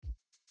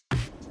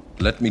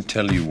Let me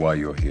tell you why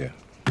you're here.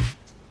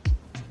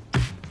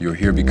 You're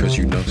here because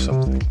you know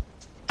something.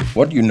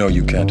 What you know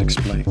you can't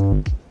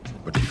explain,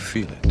 but you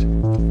feel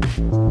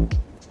it.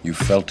 You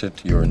felt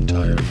it your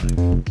entire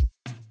life.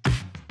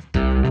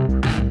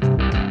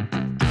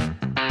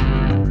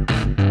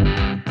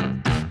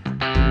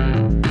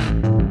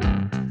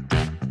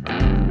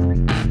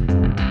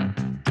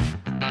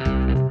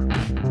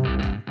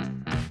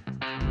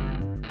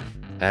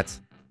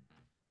 That's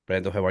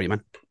Brendo, how are you,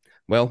 man?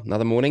 well,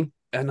 another morning.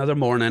 Another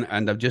morning,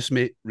 and I've just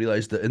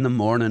realised that in the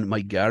morning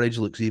my garage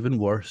looks even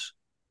worse.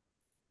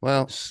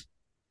 Well,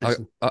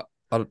 It's-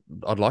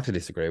 I'd like to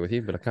disagree with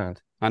you, but I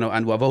can't. I know,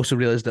 and I've also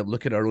realised that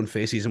look at our own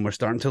faces, and we're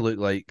starting to look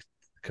like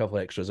a couple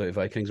extras out of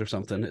Vikings or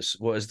something. It's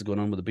what is going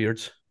on with the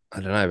beards?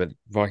 I don't know, but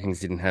Vikings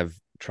didn't have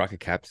trucker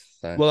caps.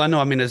 So. Well, I know.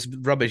 I mean, it's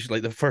rubbish.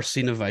 Like the first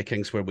scene of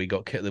Vikings where we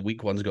got the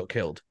weak ones got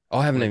killed.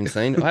 I haven't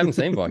seen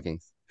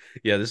Vikings.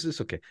 Yeah, this is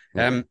okay.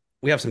 Yeah.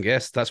 We have some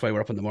guests. That's why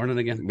we're up in the morning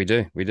again. We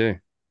do,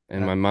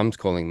 and my mum's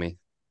calling me.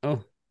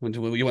 Oh, you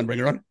want to bring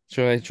her on?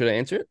 Should I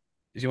answer it?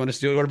 Do you want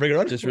to bring her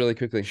on? Just really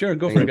quickly. Sure,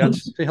 go for it,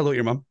 guys. Say hello to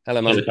your mum.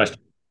 Hello, mum.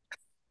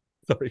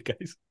 Sorry,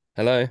 guys.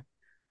 Hello.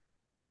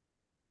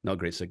 Not a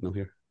great signal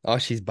here. Oh,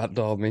 she's butt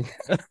dialed me.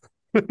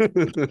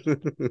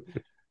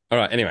 All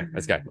right. Anyway,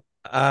 let's go.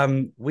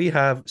 We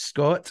have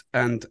Scott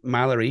and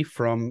Mallory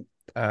from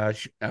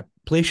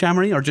Play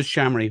Shamrock or just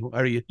Shamrock? How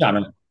are you?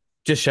 Shamrock.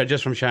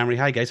 Just from Shamrock.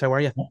 Hi guys, how are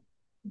you?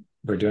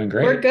 We're doing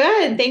great. We're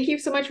good. Thank you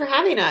so much for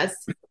having us.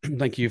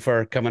 Thank you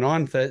for coming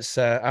on. That's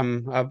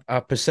I'm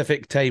a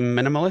Pacific time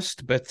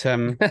minimalist, but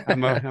I'm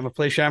a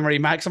Play Shamrock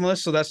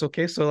maximalist, so that's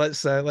okay. So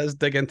let's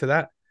dig into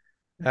that.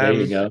 There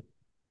you go.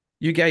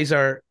 You guys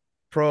are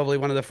probably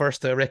one of the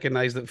first to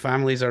recognize that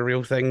families are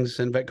real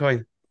things in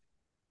Bitcoin.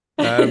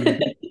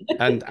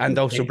 And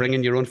also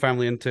bringing your own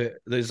family into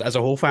this as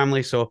a whole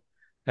family. So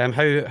how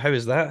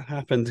has that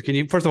happened? Can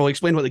you first of all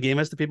explain what the game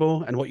is to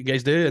people and what you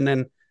guys do, and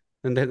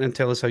then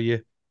tell us how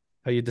you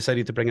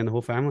decided to bring in the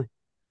whole family?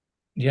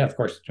 Yeah, of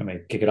course. Do you want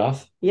me to kick it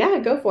off? Yeah,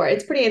 go for it.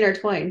 It's pretty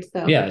intertwined.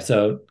 So Yeah,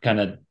 so kind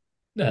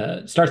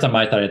of starts on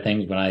my side of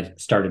things when I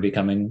started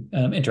becoming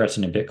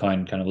interested in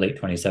Bitcoin kind of late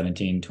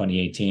 2017,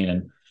 2018.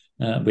 And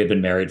we had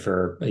been married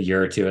for a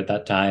year or two at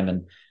that time.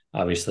 And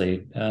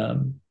obviously,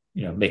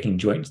 making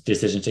joint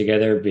decisions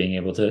together, being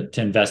able to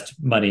invest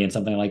money in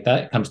something like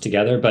that comes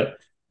together. But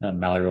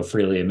Mallory will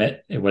freely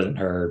admit it wasn't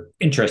her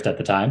interest at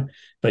the time,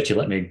 but she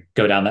let me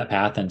go down that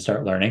path and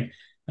start learning.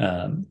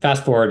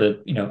 Fast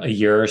forward to, a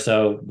year or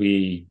so,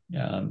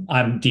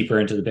 I'm deeper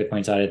into the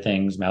Bitcoin side of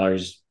things.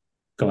 Mallory's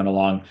going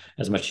along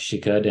as much as she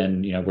could.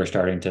 And, we're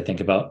starting to think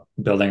about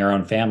building our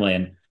own family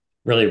and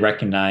really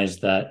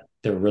recognize that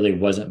there really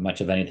wasn't much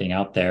of anything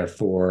out there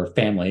for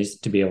families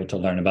to be able to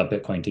learn about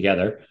Bitcoin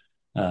together.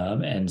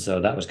 And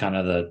so that was kind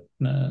of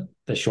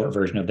the short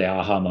version of the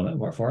aha moment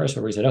for us,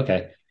 where we said,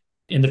 okay,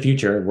 in the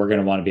future, we're going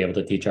to want to be able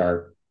to teach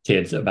our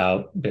kids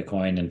about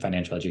Bitcoin and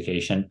financial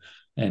education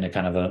in a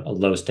kind of a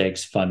low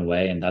stakes, fun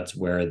way. And that's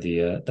where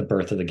the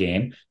birth of the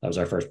game, that was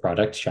our first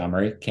product,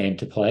 Shamrock, came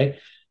to play.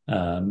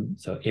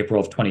 So April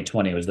of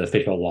 2020 was the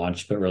official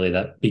launch, but really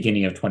that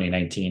beginning of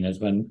 2019 is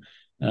when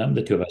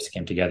the two of us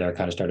came together,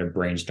 kind of started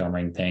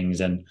brainstorming things.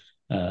 And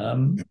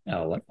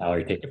I'll let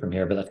Mallory take it from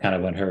here, but that's kind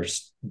of when her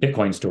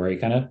Bitcoin story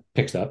kind of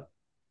picks up.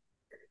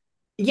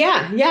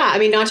 Yeah. I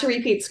mean, not to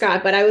repeat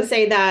Scott, but I would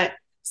say that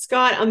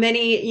Scott on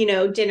many,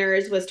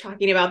 dinners was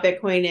talking about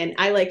Bitcoin, and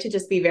I like to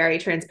just be very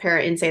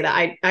transparent and say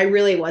that I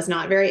really was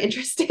not very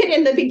interested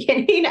in the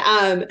beginning.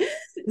 But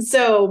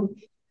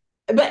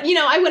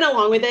I went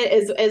along with it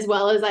as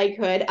well as I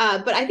could.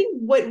 But I think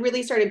what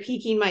really started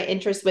piquing my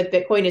interest with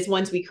Bitcoin is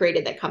once we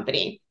created the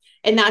company.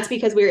 And that's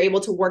because we were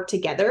able to work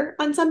together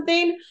on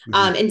something,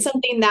 and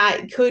something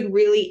that could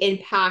really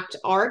impact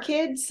our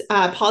kids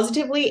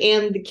positively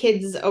and the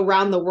kids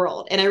around the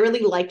world. And I really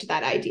liked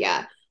that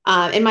idea.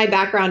 And my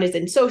background is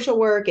in social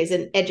work, is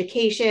in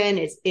education,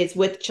 is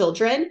with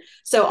children.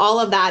 So all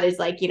of that is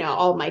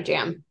all my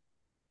jam.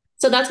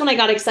 So that's when I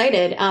got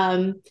excited.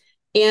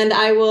 And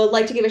I would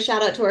like to give a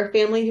shout out to our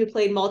family who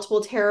played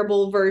multiple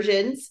terrible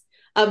versions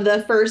of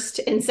the first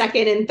and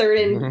second and third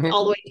and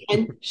all the way to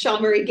 10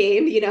 Shamrock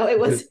game. It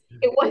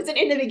wasn't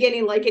in the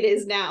beginning like it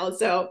is now.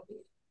 So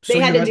they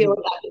had to deal with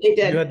that. But they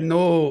did. You had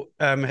no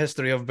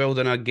history of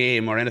building a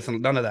game or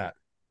anything, none of that.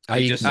 Are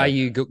you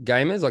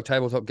gamers, like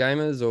tabletop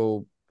gamers,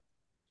 or?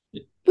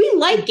 We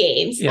like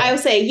games, Yeah. I would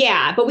say,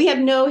 yeah, but we have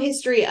no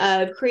history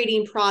of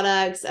creating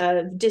products,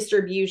 of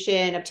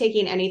distribution, of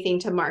taking anything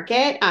to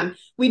market.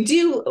 We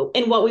do,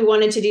 and what we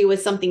wanted to do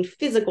was something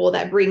physical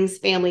that brings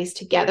families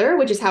together,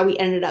 which is how we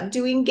ended up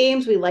doing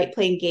games. We like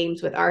playing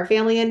games with our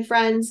family and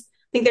friends.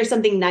 I think there's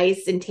something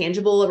nice and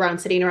tangible around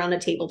sitting around a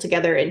table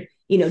together and,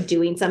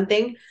 doing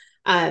something.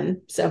 Yeah,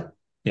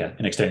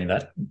 and extending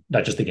that,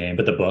 not just the game,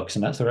 but the books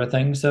and that sort of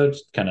thing. So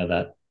it's kind of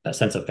that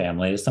sense of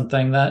family is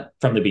something that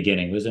from the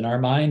beginning was in our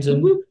minds,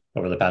 and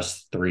over the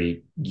past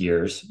 3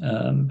 years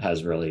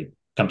has really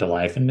come to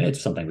life. And it's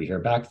something we hear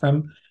back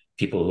from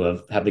people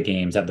who have the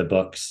games, have the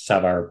books,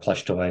 have our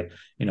plush toy,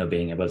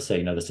 being able to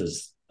say, this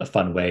is a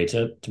fun way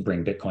to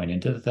bring Bitcoin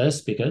into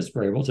this, because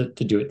we're able to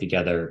do it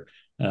together,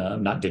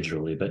 not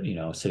digitally, but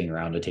sitting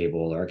around a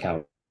table or a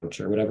couch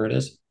or whatever it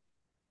is.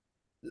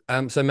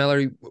 So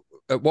Mallory,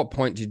 at what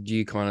point did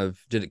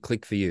it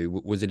click for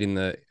you? Was it in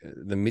the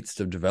midst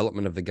of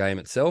development of the game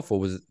itself, or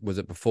was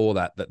it before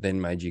that then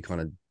made you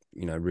kind of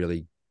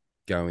really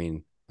go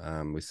in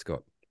with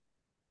Scott?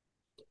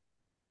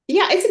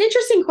 Yeah, it's an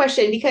interesting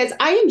question because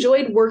I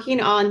enjoyed working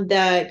on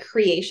the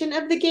creation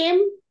of the game,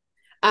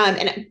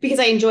 and because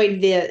I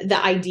enjoyed the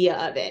idea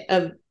of it,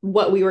 of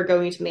what we were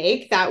going to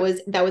make. That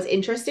was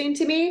interesting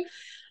to me.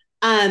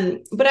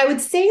 But I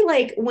would say,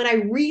 like, when I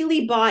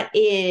really bought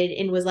in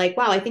and was like,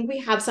 wow, I think we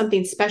have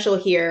something special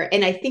here,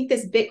 and I think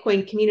this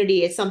Bitcoin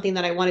community is something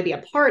that I want to be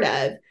a part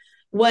of,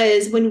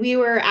 was when we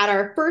were at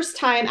our first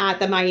time at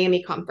the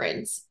Miami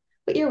conference.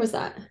 What year was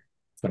that?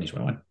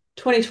 2021.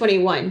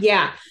 2021.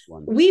 Yeah.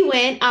 We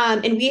went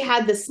and we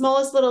had the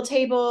smallest little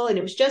table, and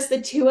it was just the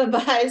two of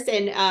us,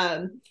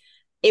 and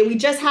we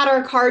just had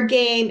our card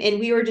game, and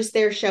we were just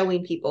there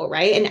showing people,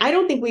 right? And I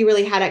don't think we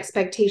really had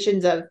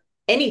expectations of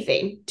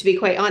anything, to be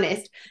quite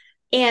honest.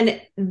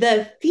 And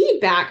the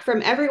feedback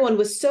from everyone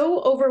was so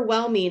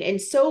overwhelming and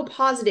so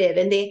positive.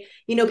 And they,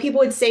 people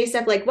would say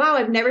stuff like, wow,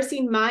 I've never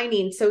seen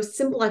mining so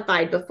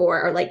simplified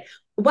before, or like,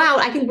 wow,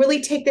 I can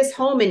really take this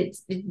home and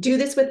do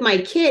this with my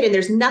kid, and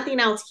there's nothing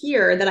else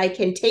here that I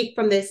can take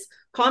from this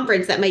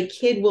conference that my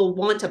kid will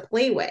want to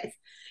play with.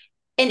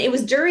 And it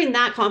was during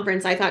that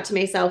conference I thought to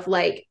myself,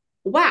 like,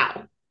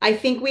 wow, I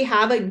think we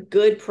have a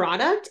good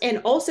product, and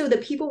also the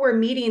people we're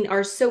meeting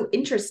are so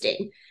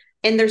interesting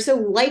and they're so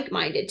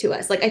like-minded to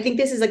us. Like, I think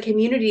this is a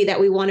community that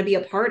we want to be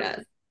a part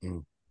of.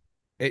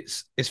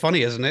 It's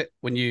funny, isn't it?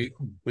 When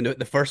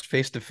the first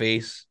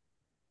face-to-face,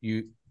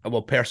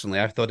 well, personally,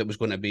 I thought it was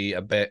going to be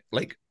a bit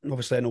like,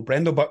 obviously I know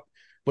Brenda, but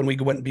when we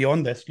went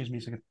beyond this, excuse me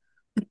a second,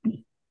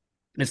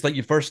 it's like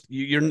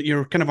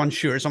you're kind of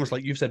unsure. It's almost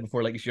like you've said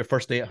before, like it's your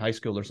first day at high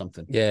school or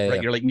something. Yeah, right.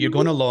 Yeah. You're like, you're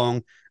going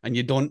along and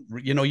you don't,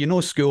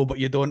 school, but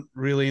you don't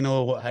really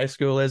know what high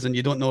school is, and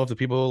you don't know if the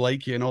people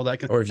like you and all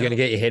that. Or if you're going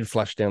to get your head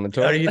flushed down the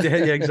toilet.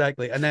 Yeah,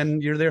 exactly. And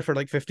then you're there for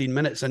like 15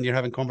 minutes and you're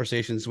having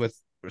conversations with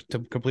a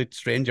complete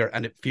stranger,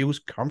 and it feels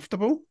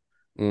comfortable.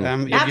 You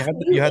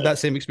had that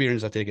same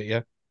experience, I take it,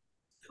 yeah?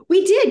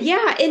 We did,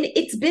 yeah. And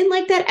it's been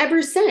like that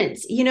ever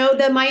since.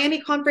 The Miami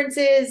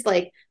conferences,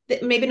 like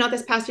maybe not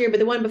this past year, but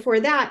the one before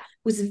that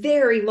was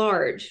very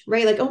large,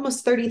 right? Like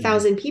almost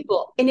 30,000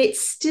 people. And it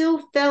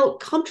still felt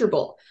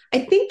comfortable. I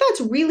think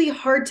that's really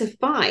hard to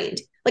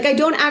find. Like, I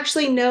don't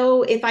actually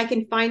know if I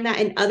can find that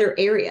in other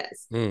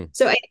areas.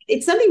 So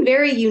it's something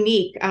very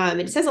unique.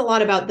 It says a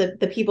lot about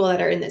the people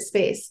that are in this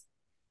space.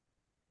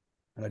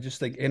 And I just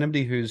think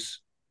anybody who's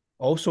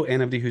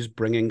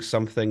bringing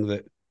something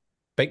that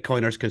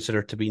Bitcoiners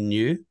consider to be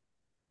new.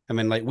 I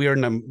mean, like we're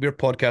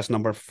podcast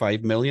number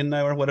 5 million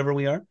now, or whatever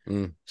we are.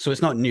 So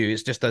it's not new.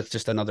 It's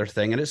just another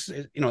thing, and it's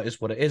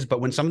what it is.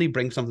 But when somebody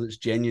brings something that's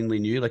genuinely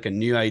new, like a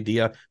new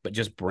idea, but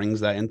just brings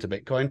that into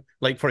Bitcoin,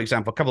 like for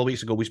example, a couple of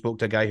weeks ago we spoke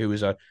to a guy who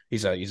was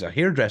he's a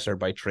hairdresser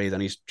by trade,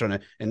 and he's trying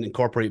to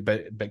incorporate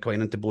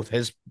Bitcoin into both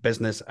his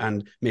business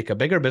and make a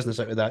bigger business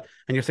out of that.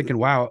 And you're thinking,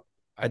 wow,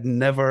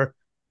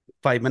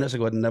 5 minutes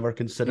ago I'd never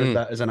considered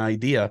that as an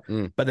idea.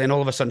 But then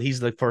all of a sudden he's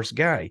the first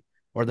guy,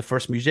 or the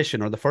first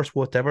musician, or the first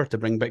whatever to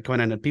bring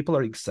Bitcoin in, and people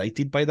are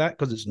excited by that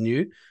because it's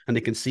new and they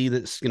can see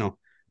that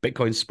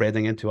Bitcoin's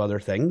spreading into other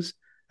things.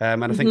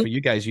 And I think for you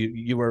guys,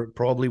 you were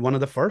probably one of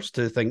the first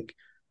to think,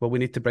 well, we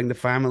need to bring the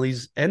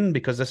families in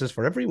because this is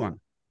for everyone.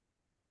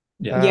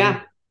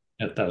 Yeah.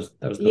 That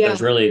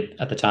was really,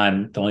 at the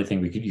time, the only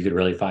thing you could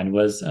really find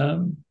was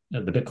the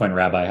Bitcoin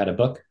Rabbi had a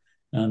book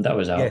that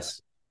was out. Yes.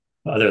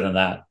 Other than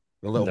that,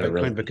 the little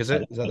Bitcoin book, is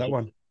that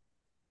one?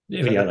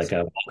 Yeah, like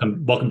a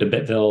welcome to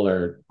Bitville,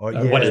 or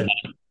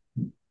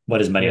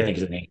what is money? I think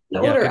is the name.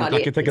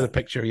 I can think of the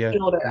picture. Yeah,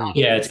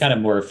 it's kind of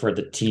more for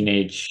the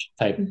teenage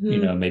type,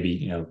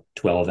 maybe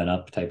 12 and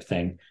up type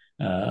thing.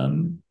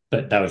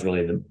 But that was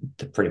really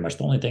the pretty much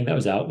the only thing that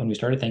was out when we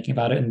started thinking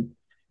about it.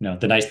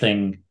 And the nice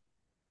thing,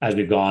 as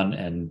we've gone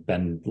and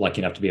been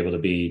lucky enough to be able to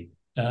be,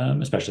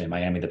 especially in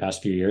Miami the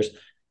past few years,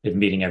 is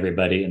meeting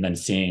everybody and then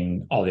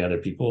seeing all the other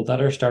people that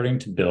are starting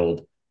to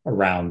build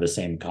around the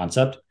same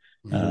concept.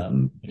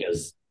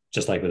 Because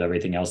just like with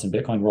everything else in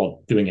Bitcoin, we're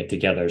all doing it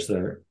together.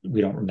 So we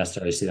don't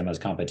necessarily see them as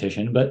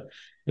competition, but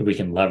if we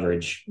can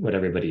leverage what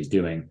everybody's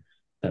doing,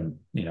 then,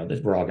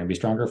 we're all going to be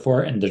stronger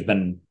for it. And there's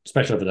been,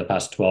 especially over the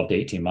past 12 to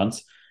 18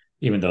 months,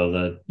 even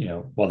though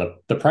while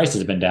the price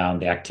has been down,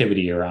 the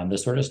activity around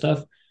this sort of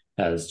stuff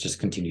has just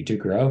continued to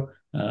grow,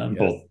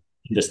 both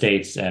in the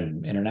States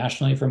and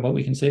internationally from what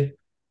we can see.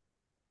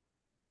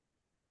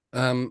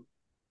 Can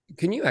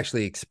you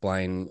actually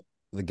explain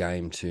the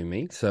game to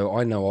me? So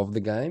I know of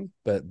the game,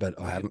 but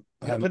I haven't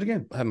played the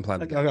game. I'll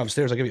go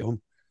upstairs. I'll give you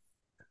home.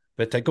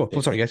 But go.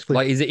 Oh, sorry, guys. Please.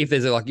 Like, is it, if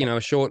there's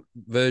a short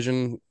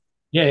version?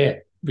 Yeah.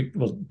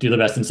 We'll do the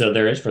best. And so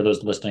there is, for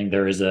those listening,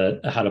 there is a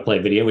how to play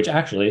video, which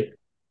actually,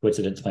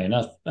 coincidentally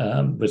enough,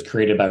 was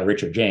created by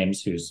Richard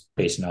James, who's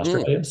based in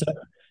Australia. So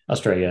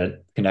Australia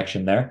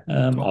connection there.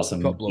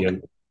 Awesome.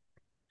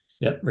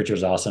 Yep,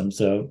 Richard's awesome.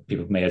 So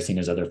people may have seen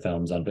his other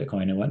films on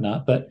Bitcoin and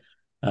whatnot. But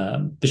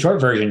the short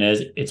version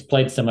is it's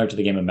played similar to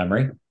the game of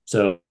memory.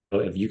 So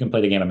if you can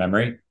play the game of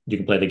memory, you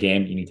can play the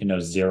game. You need to know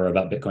zero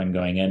about Bitcoin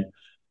going in.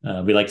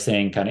 We like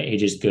saying kind of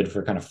age is good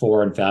for kind of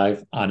 4 and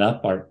 5 on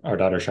up. Our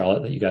daughter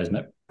Charlotte, that you guys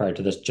met prior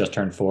to this, just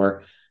turned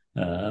 4.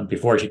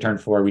 Before she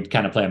turned 4, we'd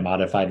kind of play a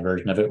modified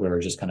version of it where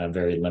we're just kind of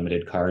very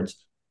limited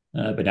cards.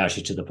 But now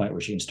she's to the point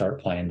where she can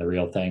start playing the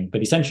real thing.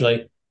 But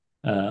essentially,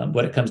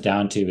 what it comes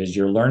down to is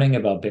you're learning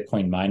about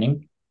Bitcoin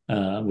mining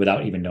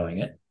without even knowing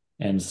it.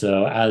 And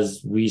so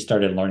as we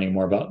started learning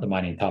more about the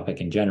mining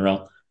topic in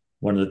general,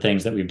 one of the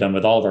things that we've done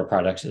with all of our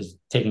products is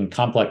taking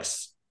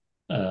complex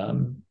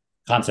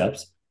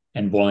concepts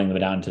and boiling them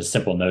down to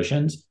simple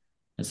notions.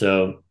 And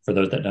so for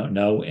those that don't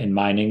know, in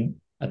mining,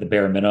 at the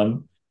bare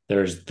minimum,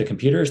 there's the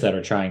computers that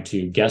are trying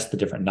to guess the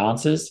different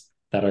nonces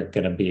that are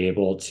going to be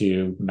able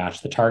to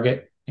match the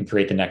target and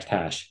create the next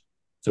hash.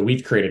 So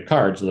we've created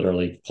cards,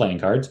 literally playing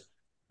cards,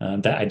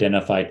 that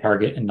identify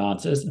target and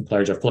nonces, and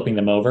players are flipping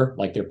them over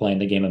like they're playing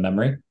the game of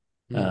memory.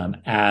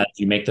 As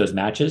you make those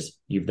matches,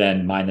 you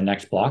then mine the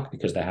next block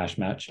because the hash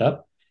matched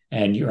up,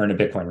 and you earn a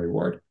Bitcoin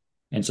reward.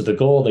 And so the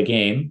goal of the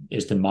game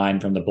is to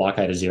mine from the block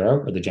height of 0,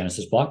 or the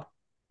Genesis block,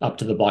 up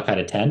to the block height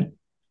of 10.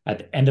 At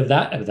the end of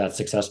that, if that's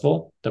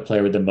successful, the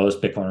player with the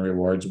most Bitcoin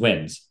rewards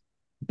wins.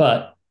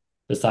 But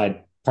the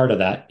side part of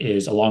that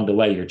is along the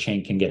way, your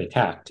chain can get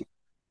attacked.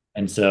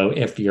 And so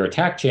if your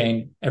attack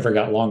chain ever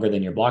got longer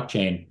than your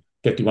blockchain,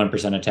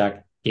 51%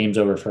 attack, game's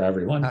over for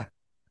everyone.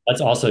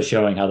 That's also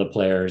showing how the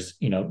players,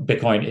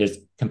 Bitcoin is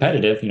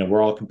competitive.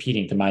 We're all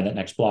competing to mine that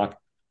next block,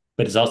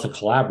 but it's also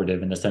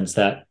collaborative in the sense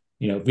that,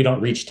 if we don't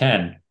reach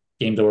 10,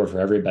 game's over for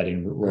everybody,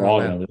 and we're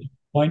all going to lose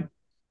Bitcoin.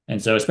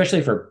 And so,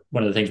 especially for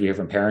one of the things we hear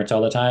from parents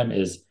all the time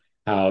is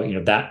how,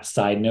 that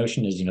side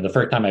notion is, the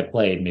first time I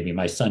played, maybe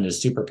my son is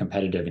super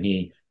competitive and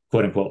he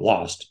quote unquote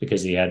lost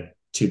because he had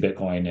 2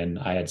 Bitcoin and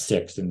I had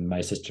 6 and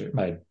my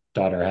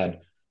daughter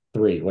had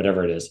 3,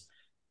 whatever it is.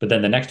 But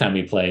then the next time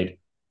we played,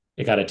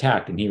 it got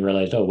attacked and he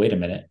realized, oh, wait a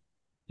minute.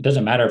 It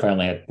doesn't matter if I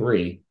only had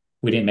 3.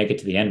 We didn't make it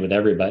to the end with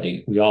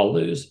everybody. We all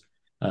lose.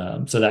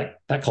 So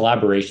that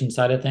collaboration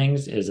side of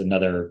things is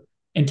another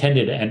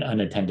intended and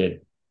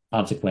unintended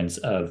consequence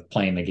of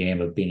playing the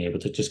game, of being able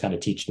to just kind of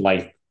teach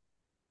life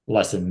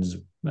lessons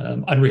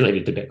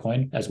unrelated to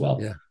Bitcoin as well.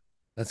 Yeah,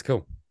 that's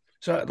cool.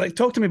 So,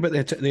 talk to me about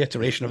the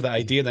iteration of that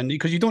idea then,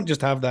 because you don't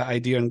just have that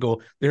idea and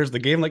go, "There's the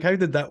game." How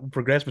did that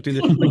progress between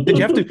the? Did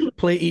you have to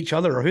play each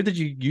other, or who did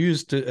you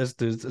use as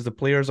the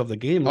players of the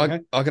game? I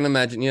can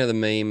imagine, the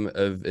meme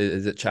of,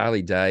 is it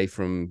Charlie Day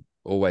from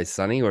Always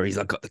Sunny, where he's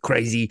got the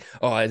crazy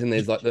eyes and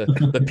there's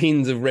the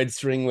pins of red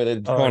string where they're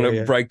trying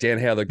to break down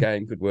how the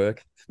game could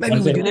work. Maybe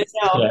we did it.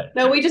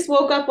 No, we just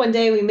woke up one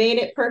day, we made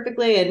it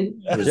perfectly,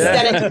 and now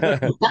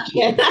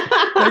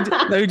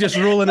just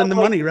rolling in the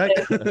money, right?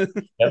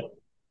 Yep.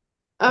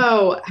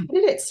 Oh, how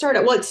did it start?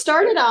 Well, it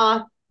started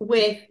off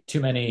with too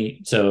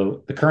many.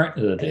 So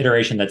the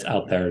iteration that's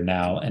out there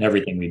now and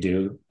everything we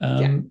do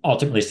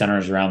ultimately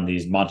centers around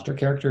these monster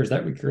characters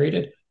that we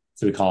created.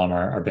 So we call them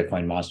our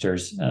Bitcoin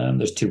monsters.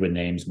 There's 2 with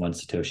names,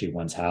 one's Satoshi,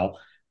 one's Hal.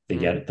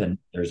 Then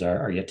there's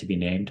are yet to be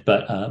named.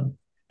 But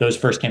those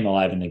first came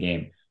alive in the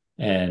game.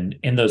 And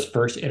in those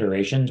first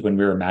iterations, when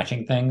we were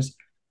matching things,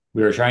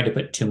 we were trying to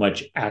put too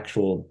much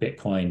actual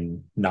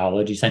Bitcoin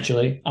knowledge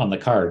essentially on the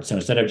card. So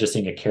instead of just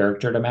seeing a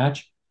character to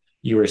match,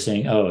 you were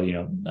saying,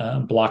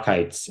 block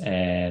heights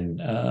and,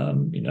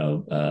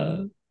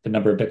 the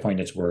number of Bitcoin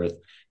it's worth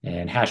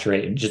and hash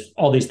rate and just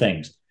all these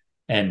things.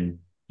 And,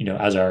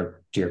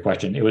 to your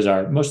question, it was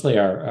mostly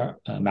our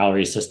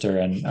Mallory's sister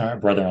and our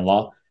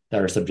brother-in-law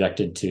that were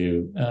subjected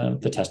to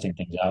the testing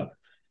things out.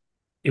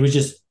 It was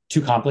just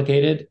too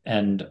complicated,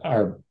 and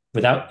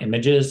without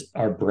images,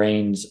 our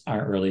brains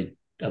aren't really,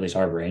 at least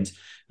our brains,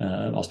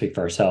 I'll speak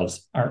for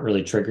ourselves, aren't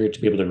really triggered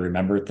to be able to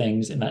remember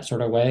things in that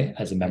sort of way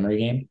as a memory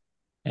game.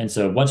 And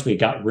so once we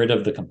got rid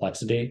of the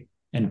complexity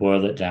and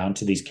boiled it down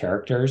to these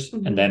characters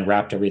and then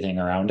wrapped everything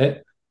around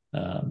it,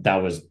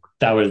 that was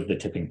the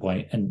tipping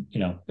point. And,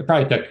 it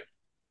probably took,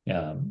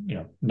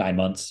 9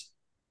 months.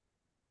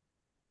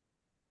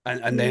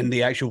 And then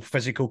the actual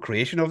physical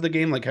creation of the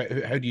game,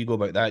 how do you go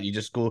about that? You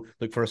just go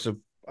look for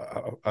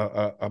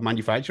a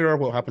manufacturer?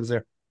 What happens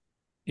there?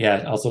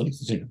 Yeah, also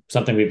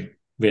something we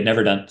had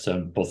never done. So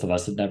both of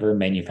us had never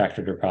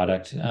manufactured a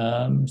product.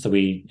 So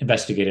we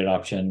investigated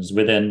options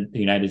within the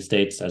United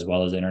States as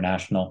well as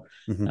international.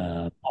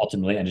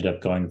 Ultimately ended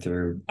up going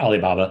through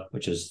Alibaba,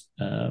 which is,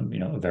 a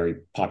very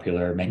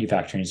popular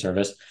manufacturing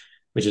service,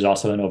 which is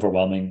also an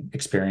overwhelming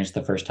experience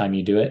the first time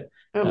you do it.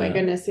 Oh my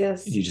goodness,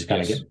 yes. You just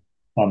kind of get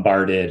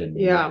bombarded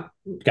and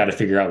got to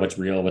figure out what's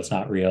real, what's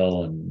not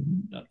real. And,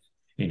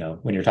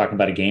 when you're talking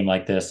about a game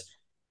like this,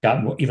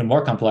 got even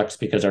more complex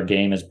because our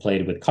game is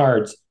played with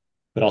cards,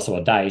 but also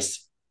a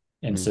dice.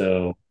 And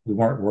so we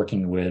weren't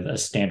working with a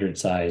standard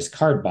size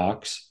card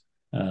box.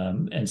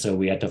 And so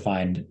we had to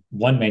find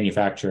one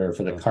manufacturer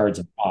for the cards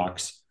and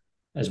box,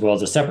 as well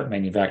as a separate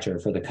manufacturer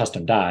for the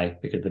custom die,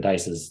 because the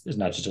dice is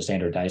not just a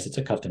standard dice, it's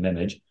a custom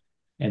image.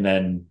 And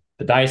then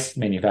the dice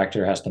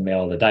manufacturer has to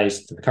mail the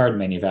dice to the card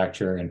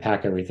manufacturer and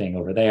pack everything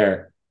over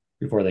there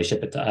before they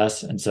ship it to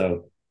us. And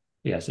so,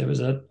 yes, it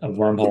was a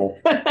wormhole.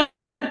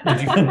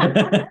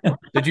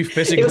 Did you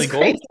physically go?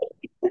 Crazy.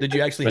 Did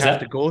you actually have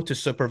to go to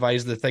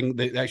supervise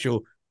the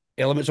actual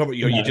elements of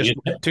it? Or you just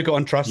took it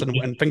on trust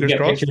and fingers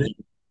crossed?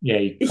 Yeah,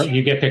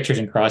 you get pictures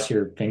and cross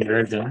your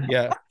fingers and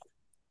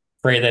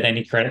pray that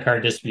any credit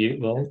card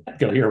dispute will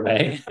go your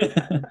way.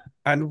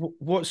 And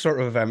what sort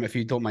of, if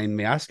you don't mind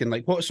me asking,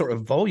 like what sort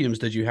of volumes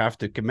did you have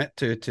to commit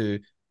to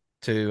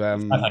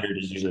 500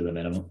 is usually the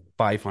minimum.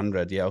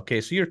 500, yeah. Okay,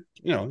 so you're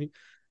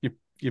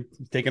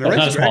taking a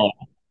That's risk, not small.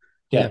 right?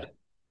 Yeah.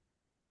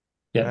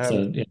 Yeah,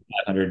 so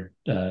 500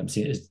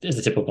 is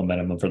the typical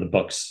minimum for the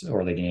books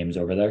or the games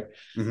over there.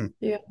 Mm-hmm.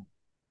 Yeah.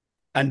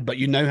 But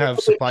you now have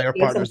supplier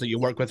partners that you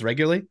work with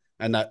regularly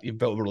and that you've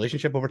built a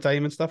relationship over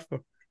time and stuff?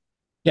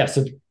 Yeah,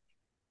 so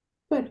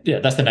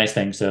that's the nice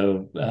thing.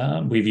 So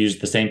we've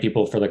used the same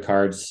people for the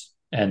cards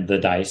and the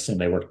dice, and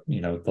they work,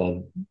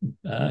 they'll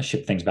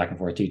ship things back and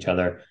forth to each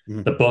other.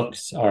 Mm-hmm. The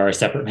books are a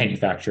separate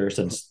manufacturer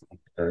since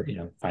they're,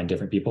 find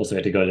different people. So we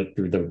had to go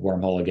through the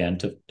wormhole again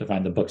to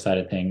find the book side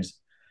of things.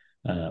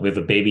 We have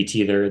a baby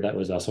teether that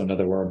was also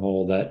another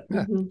wormhole that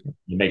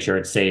you make sure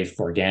it's safe,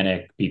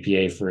 organic,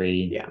 BPA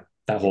free. Yeah.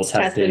 That whole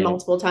tested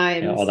multiple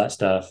times. All that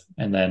stuff.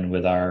 And then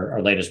with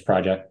our latest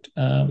project,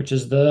 which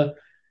is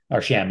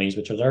our chamois,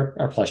 which was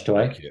our plush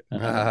toy.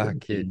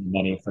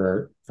 Money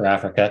for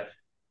Africa.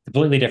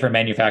 Completely different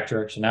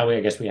manufacturer. So now I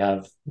guess we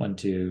have 1,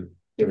 2,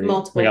 3.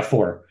 We got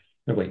 4.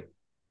 Oh, wait.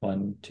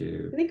 1,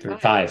 2, 3,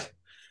 5.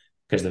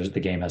 Because the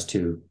game has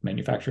 2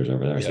 manufacturers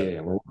over there. So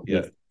we're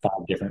with 5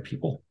 different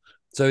people.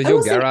 So is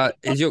your garage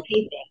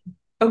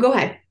Oh, go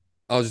ahead.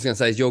 I was just gonna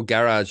say, is your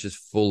garage just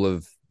full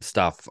of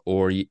stuff,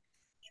 or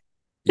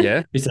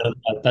yeah? So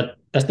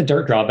that's the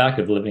dark drawback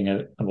of living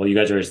you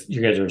guys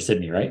are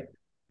Sydney, right?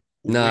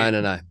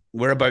 No.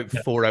 We're about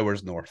 4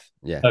 hours north.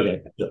 Yeah.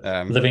 Okay.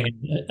 Living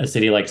in a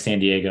city like San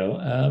Diego,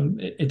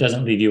 it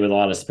doesn't leave you with a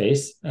lot of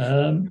space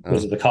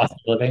because of the cost of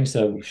living.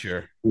 So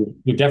sure,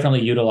 we've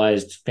definitely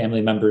utilized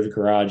family members'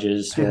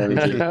 garages,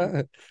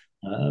 storage,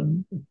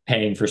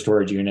 paying for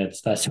storage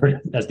units. That's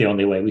the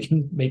only way we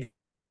can make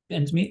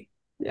ends meet.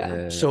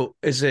 Yeah. So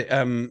is it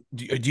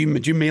do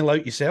you mail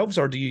out yourselves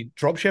or do you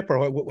drop ship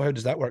or how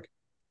does that work?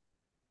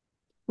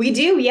 We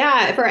do,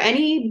 yeah. For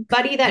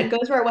anybody that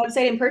goes to our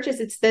website and purchase,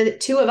 it's the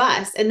 2 of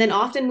us. And then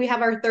often we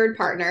have our third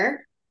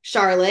partner,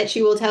 Charlotte.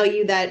 She will tell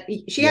you that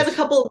she has a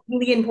couple of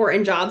really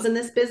important jobs in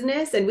this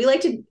business, and we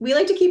like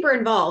to keep her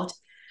involved.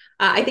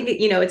 I think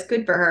it's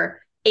good for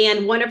her.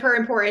 And one of her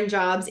important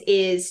jobs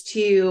is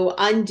to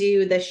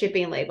undo the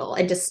shipping label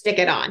and to stick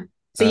it on.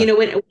 So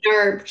when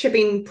our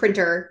shipping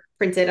printer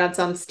prints it on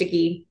some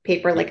sticky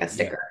paper like a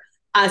sticker.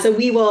 So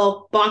we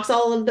will box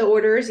all of the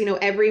orders,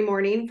 every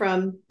morning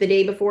from the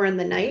day before and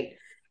the night.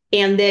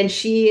 And then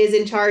she is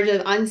in charge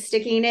of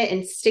unsticking it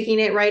and sticking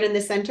it right in the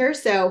center.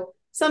 So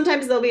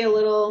sometimes they'll be a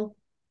little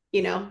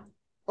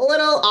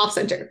off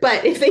center.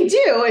 But if they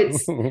do,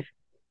 it's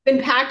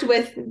been packed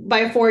by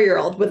a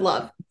 4-year-old with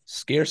love.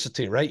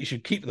 Scarcity, right? You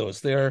should keep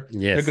those. They're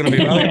going to be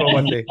valuable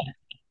one day.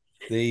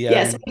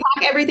 Yes, we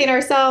pack everything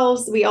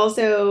ourselves. We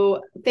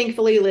also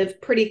thankfully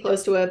live pretty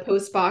close to a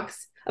post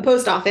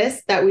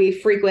office that we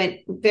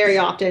frequent very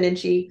often, and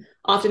she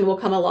often will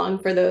come along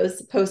for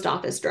those post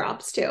office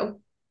drops too.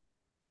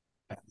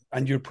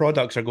 And your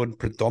products are going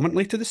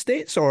predominantly to the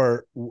States,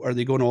 or are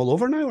they going all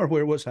over now, or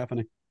what's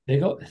happening? They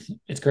go.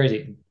 It's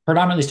crazy.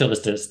 Predominantly still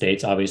the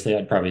States. Obviously,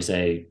 I'd probably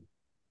say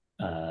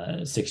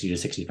 60 to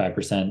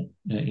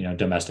 65%,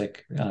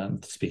 domestic.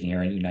 Speaking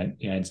here in the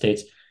United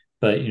States,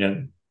 but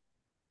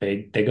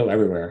they go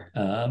everywhere.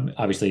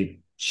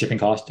 Obviously, shipping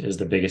cost is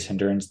the biggest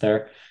hindrance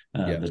there.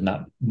 There's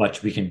not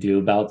much we can do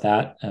about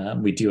that.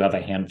 We do have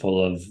a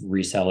handful of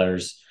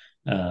resellers,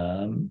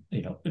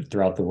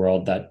 throughout the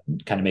world that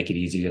kind of make it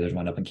easier. There's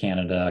one up in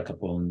Canada, a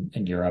couple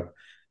in Europe.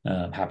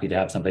 Happy to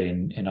have somebody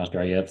in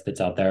Australia that's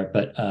out there.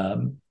 But,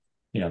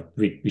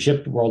 we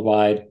ship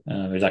worldwide.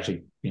 There's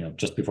actually,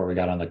 just before we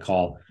got on the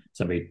call,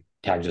 somebody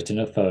tagged us in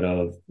a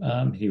photo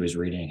of he was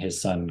reading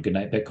his son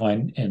Goodnight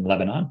Bitcoin in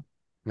Lebanon.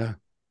 Yeah.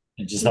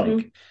 It's just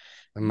like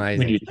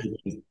amazing.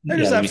 How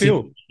does that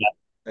feel?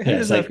 How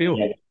does that feel?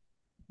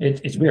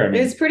 It's weird. I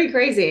mean, it's pretty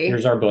crazy.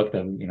 Here's our book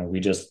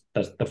that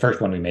that's the first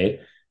one we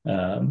made.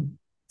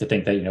 To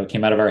think that it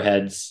came out of our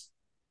heads,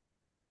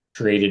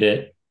 created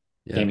it,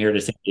 came here to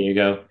San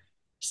Diego,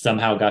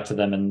 somehow got to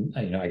them, and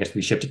I guess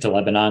we shipped it to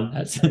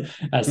Lebanon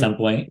at some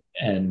point,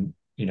 and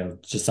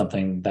just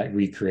something that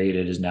we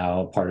created is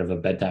now part of a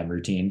bedtime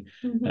routine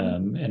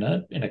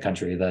in a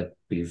country that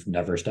we've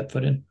never stepped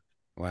foot in.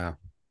 Wow,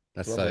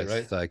 that's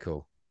lovely, so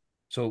cool.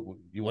 So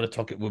you want to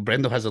talk? Well,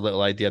 Brenda has a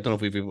little idea. I don't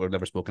know if we've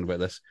never spoken about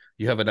this.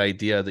 You have an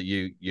idea that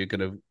you're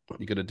gonna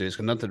do. It's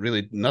got nothing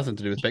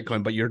to do with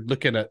Bitcoin, but you're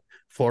looking at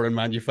foreign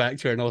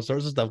manufacture and all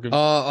sorts of stuff.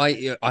 Oh,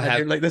 I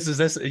have Oh,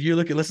 this. You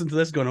listen to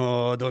this, going,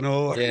 oh, I don't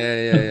know.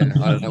 Yeah.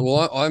 I don't know.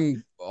 Well,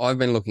 I've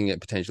been looking at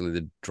potentially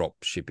the drop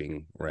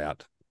shipping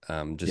route,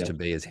 just to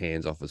be as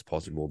hands off as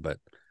possible. But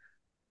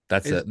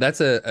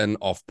That's an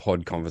off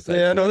pod conversation.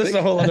 Yeah, no, this is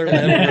a whole other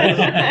level.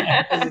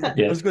 I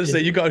Yeah. was going to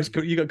say you got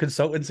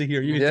consultancy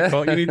here. You need to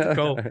call. You need to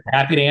call.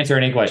 Happy to answer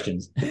any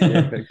questions.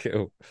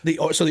 Cool.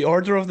 So the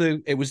order of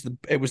it was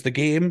the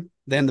game,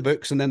 then the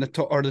books, and then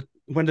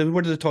where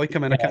did the toy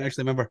come in? I can't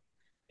actually remember.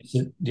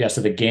 Yeah,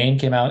 so the game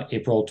came out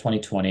April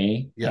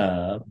 2020.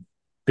 Yeah.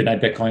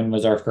 Goodnight Bitcoin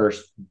was our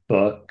first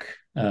book,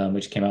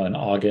 which came out in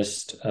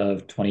August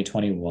of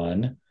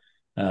 2021.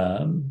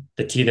 The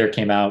Teether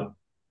came out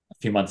a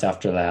few months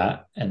after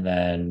that, and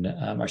then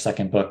our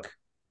second book,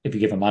 If You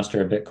Give a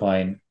Monster a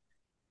Bitcoin,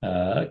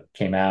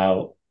 came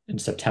out in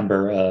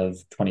September of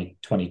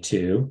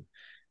 2022,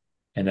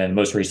 and then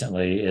most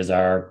recently is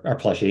our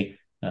plushie,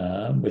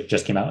 which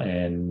just came out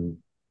in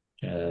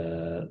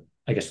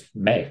I guess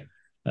May,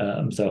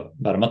 so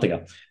about a month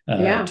ago,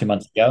 2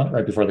 months ago,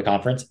 right before the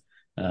conference,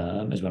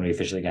 is when we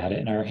officially got it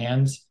in our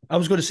hands. I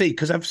was going to say,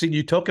 because I've seen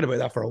you talking about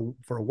that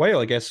for a while,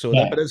 I guess. So,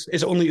 yeah. But it's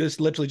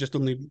literally just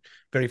only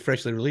very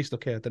freshly released.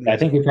 Okay, I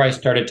think we probably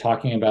started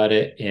talking about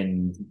it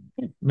in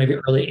maybe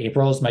early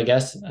April, is my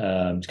guess.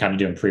 Kind of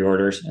doing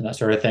pre-orders and that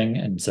sort of thing.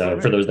 And so,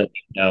 for those that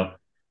don't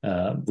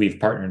know, we've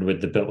partnered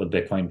with the Built with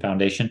Bitcoin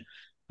Foundation,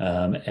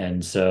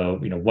 and so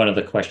one of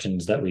the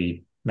questions that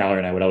Mallory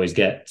and I would always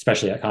get,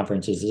 especially at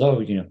conferences, is,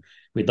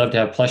 we'd love to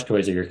have plush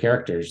toys of your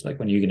characters. Like,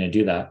 when are you going to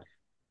do that?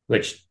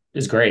 Which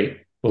is great,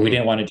 but we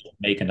didn't want to just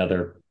make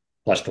another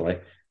plush toy.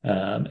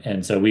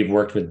 And so we've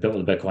worked with Built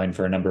with Bitcoin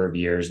for a number of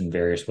years in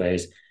various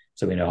ways.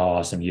 So we know how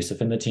awesome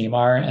Yusuf and the team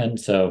are. And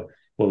so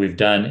what we've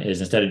done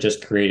is, instead of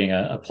just creating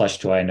a plush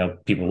toy, I know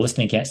people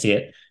listening can't see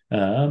it,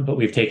 but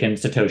we've taken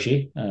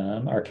Satoshi,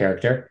 our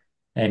character,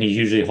 and he's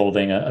usually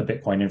holding a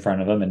Bitcoin in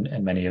front of him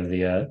and many of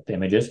the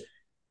images.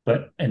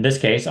 But in this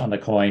case, on the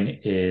coin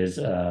is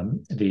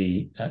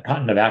the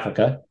continent of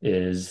Africa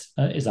is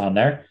on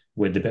there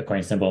with the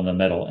Bitcoin symbol in the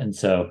middle. And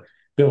so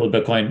Built with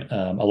Bitcoin,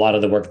 a lot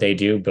of the work they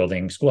do,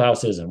 building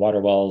schoolhouses and water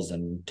wells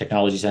and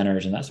technology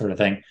centers and that sort of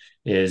thing,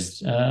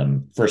 is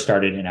first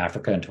started in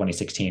Africa in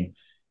 2016.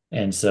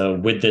 And so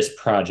with this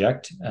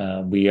project,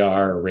 we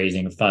are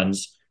raising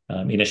funds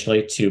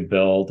initially to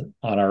build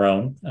on our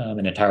own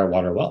an entire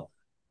water well.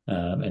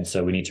 And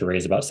so we need to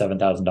raise about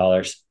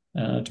 $7,000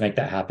 to make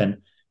that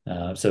happen.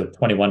 So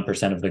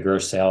 21% of the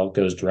gross sale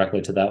goes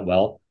directly to that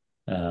well.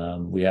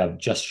 We have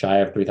just shy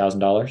of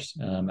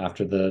 $3,000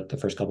 after the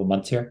first couple of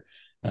months here.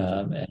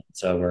 And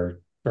so we're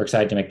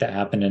excited to make that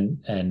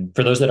happen. And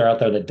for those that are out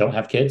there that don't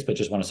have kids but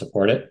just want to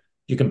support it,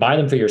 you can buy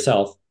them for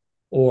yourself.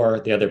 Or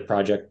the other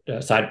project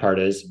side part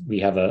is, we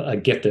have a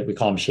gift that we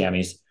call them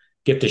chamois,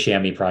 gift a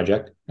chamois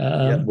project,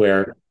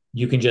 where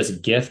you can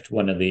just gift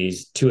one of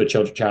these to a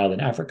child in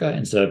Africa.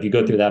 And so if you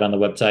go through that on the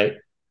website,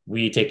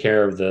 we take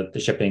care of the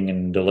shipping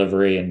and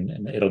delivery,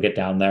 and it'll get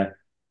down there.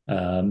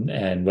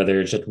 And whether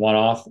it's just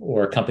one-off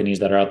or companies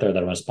that are out there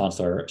that want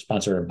to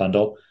sponsor a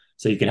bundle,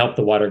 so you can help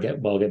the water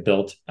get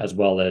built, as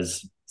well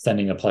as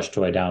sending a plush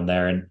toy down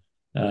there.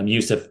 And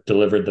Yusuf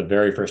delivered the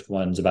very first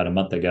ones about a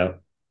month ago,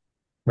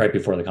 right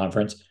before the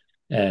conference.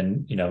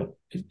 And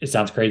it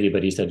sounds crazy,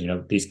 but he said,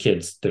 these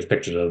kids, there's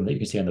pictures of them that you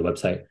can see on the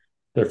website,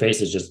 their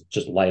faces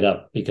just light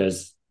up,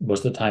 because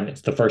most of the time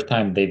it's the first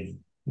time they've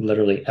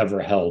literally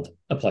ever held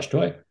a plush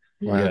toy.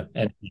 Wow.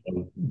 And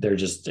they're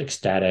just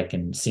ecstatic,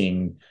 and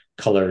seeing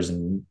colors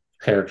and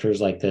characters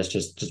like this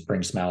just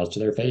bring smiles to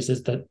their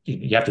faces that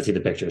you have to see the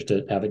pictures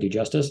to have it do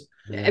justice.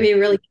 I mean, it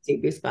really gives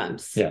you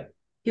goosebumps. Yeah.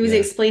 He was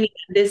explaining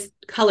this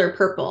color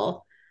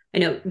purple. I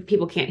know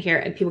people can't hear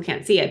it, people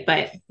can't see it,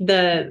 but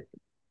the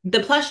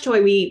plush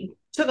toy, we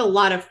took a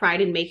lot of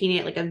pride in making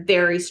it like a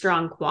very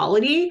strong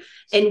quality.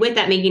 And with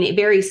that, making it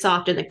very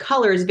soft, and the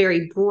color is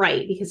very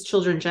bright, because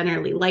children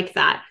generally like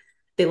that.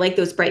 They like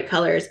those bright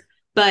colors.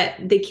 But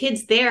the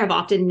kids there have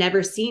often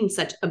never seen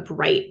such a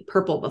bright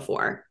purple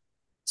before.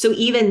 So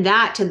even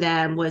that to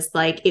them was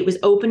like, it was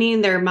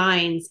opening their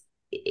minds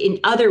in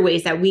other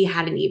ways that we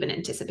hadn't even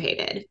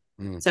anticipated.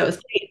 So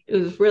it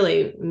was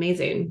really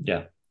amazing.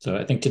 Yeah. So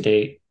I think to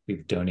date,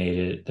 we've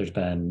donated, there's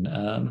been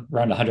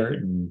around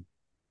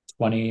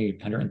 120,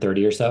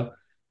 130 or so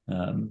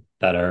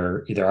that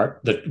are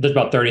there's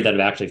about 30 that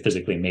have actually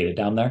physically made it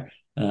down there.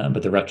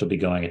 But the rest will be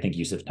going, I think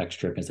Yusuf's next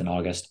trip is in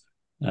August.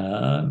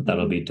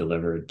 That'll be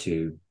delivered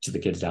to the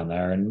kids down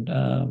there, and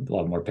we'll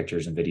have more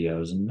pictures and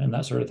videos and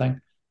that sort of thing.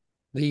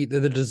 The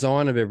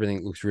design of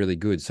everything looks really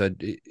good. So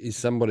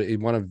is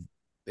one of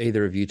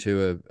either of you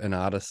two an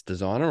artist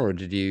designer, or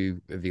have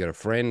you got a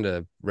friend,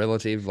 a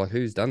relative? Like,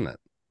 who's done that?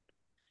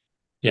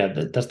 Yeah,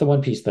 that's the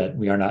one piece that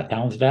we are not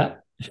talented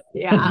at.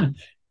 Yeah.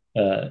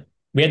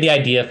 We had the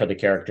idea for the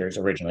characters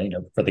originally,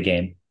 for the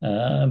game,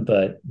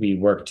 but we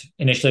worked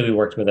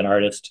with an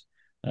artist.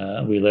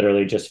 We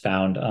literally just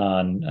found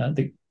on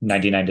the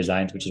 99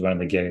 Designs, which is one of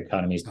the gig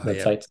economy's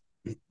websites.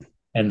 Yeah.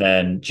 And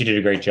then she did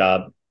a great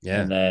job.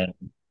 Yeah. And then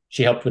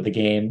she helped with the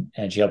game,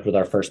 and she helped with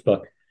our first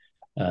book.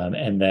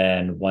 And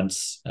then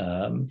once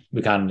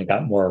we kind of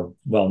got more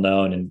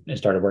well-known and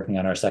started working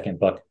on our second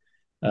book,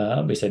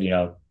 we said,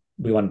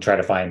 we want to try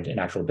to find an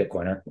actual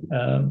Bitcoiner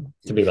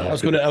to be able to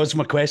help. That was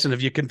my question.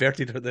 Have you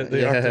converted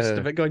the artist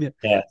to Bitcoin yet?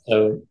 Yeah.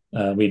 So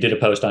we did a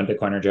post on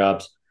Bitcoiner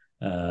jobs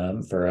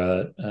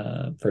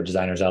for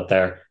designers out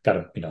there. Got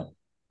a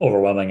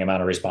overwhelming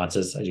amount of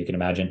responses, as you can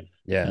imagine.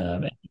 Yeah.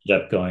 Ended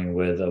up going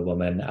with a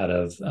woman out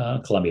of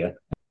Colombia,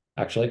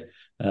 actually,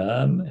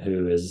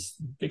 who is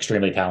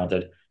extremely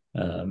talented.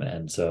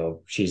 And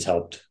so she's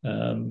helped.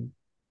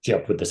 She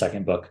helped with the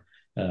second book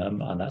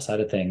on that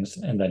side of things,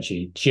 and then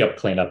she helped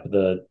clean up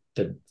the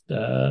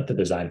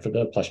design for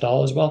the plush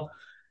doll as well.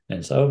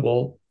 And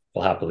so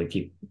we'll happily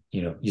keep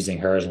using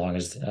her as long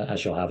as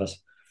she'll have us.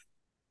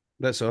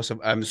 That's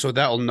awesome. So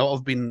that'll not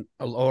have been,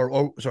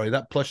 or sorry,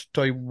 that plush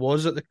toy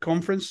was at the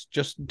conference,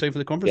 just in time for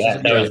the conference. Yeah,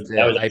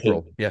 that was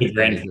April.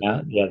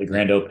 The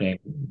grand opening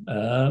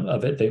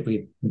of it.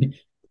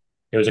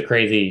 It was a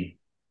crazy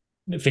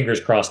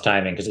fingers crossed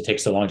timing because it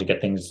takes so long to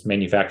get things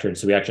manufactured.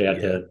 So we actually had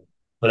to,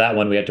 for that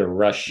one, we had to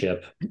rush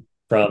ship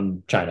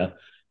from China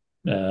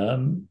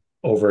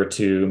over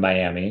to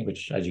Miami,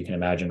 which, as you can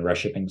imagine, rush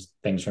shipping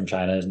things from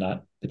China is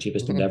not the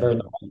cheapest endeavor in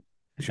the world.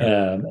 Sure.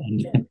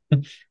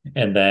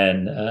 And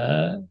then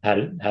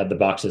had the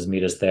boxes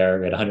meet us there.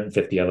 We had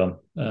 150 of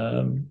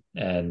them,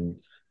 and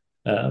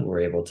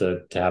we're able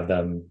to have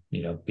them,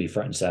 be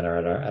front and center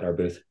at our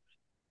booth.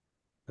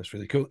 That's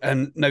really cool.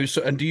 And now,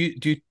 do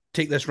you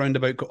take this round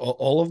about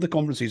all of the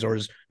conferences, or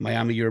is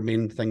Miami your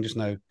main thing just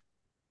now?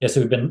 Yeah,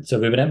 so we've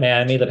been at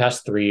Miami the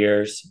past 3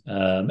 years,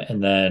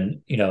 and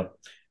then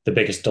the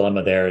biggest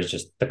dilemma there is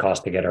just the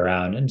cost to get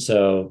around. And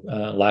so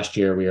last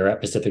year we were at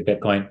Pacific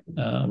Bitcoin,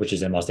 which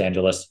is in Los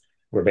Angeles.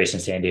 We're based in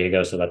San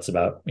Diego, so that's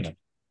about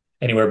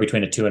anywhere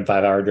between a 2 and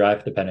 5 hour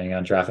drive, depending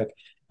on traffic.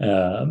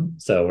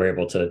 So we're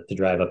able to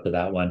drive up to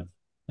that one,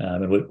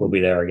 and we'll be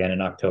there again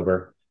in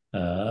October.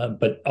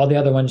 But all the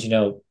other ones,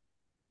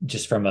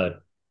 just from a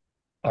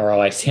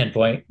ROI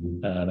standpoint,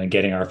 and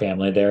getting our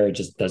family there, it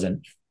just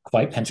doesn't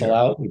quite pencil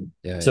out.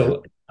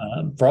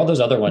 For all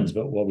those other ones,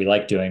 but what we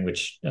like doing,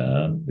 which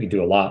we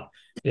do a lot,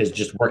 is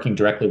just working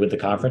directly with the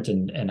conference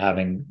and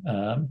having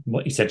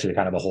essentially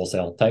kind of a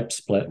wholesale type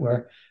split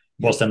where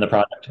we'll send the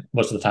product.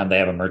 Most of the time they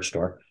have a merch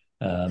store,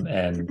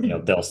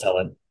 and they'll sell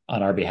it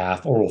on our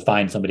behalf, or we'll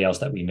find somebody else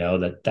that we know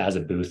that has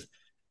a booth,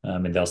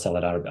 and they'll sell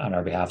it on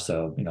our behalf.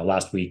 So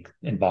last week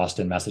in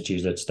Boston,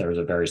 Massachusetts, there was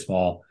a very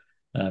small,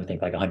 I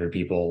think like 100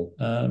 people,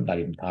 not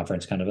even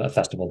conference, kind of a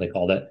festival they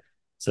called it.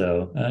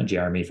 So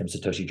Jeremy from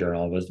Satoshi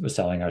Journal was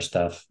selling our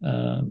stuff.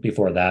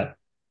 Before that,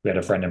 we had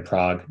a friend in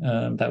Prague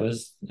that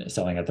was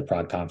selling at the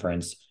Prague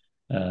conference,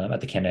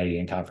 at the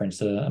Canadian conference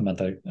a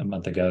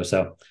month ago.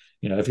 So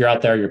if you're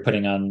out there, you're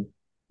putting on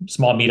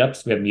small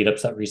meetups. We have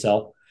meetups that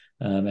resell,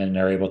 and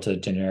are able to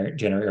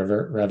generate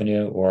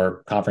revenue,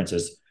 or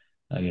conferences.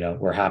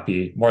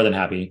 We're more than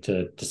happy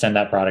to send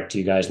that product to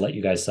you guys, let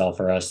you guys sell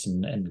for us,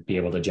 and be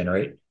able to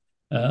generate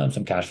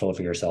some cash flow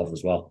for yourselves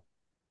as well.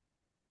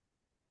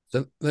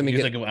 So let me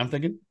think of what I'm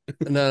thinking.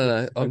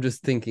 No. I'm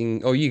just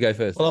thinking. Oh, you go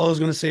first. Well, all I was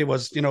going to say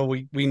was,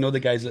 we know the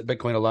guys at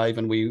Bitcoin Alive,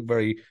 and we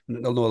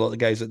know a lot of the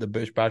guys at the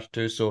Bush Bash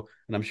too. So,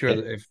 and I'm sure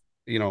that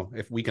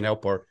if we can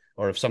help, or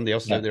if somebody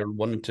else is out there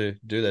wanting to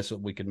do this,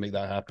 we can make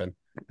that happen.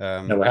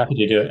 No, we're happy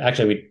to do it.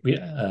 Actually,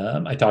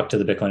 I talked to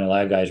the Bitcoin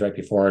Alive guys right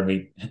before,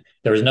 and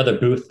there was another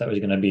booth that was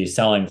going to be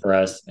selling for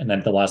us, and then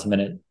at the last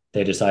minute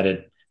they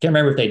decided. Can't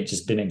remember if they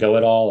just didn't go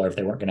at all, or if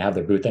they weren't going to have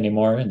their booth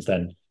anymore, and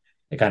then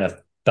it kind of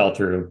fell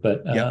through.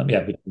 But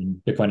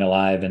between Bitcoin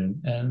Alive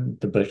and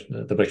the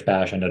Bush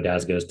Bash, I know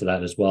Daz goes to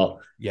that as well.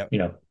 Yeah,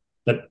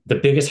 but the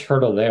biggest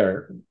hurdle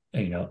there,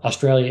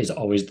 Australia is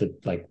always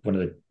one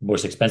of the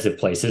most expensive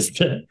places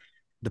to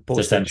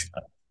send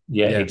stuff.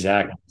 Yeah,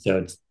 exactly. So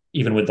it's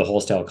even with the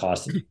wholesale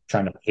cost,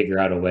 trying to figure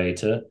out a way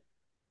to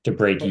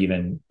break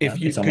even. If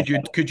you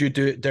could you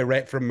do it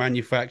direct from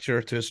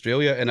manufacturer to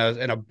Australia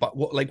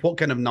what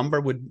kind of number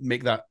would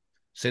make that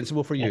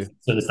sensible for you?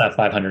 So it's that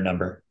 500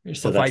 number.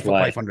 So that's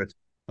 500.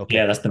 Okay.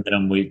 Yeah, that's the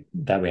minimum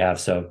that we have.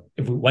 So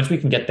once we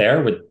can get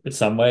there with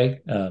some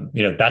way,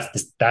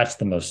 that's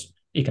the most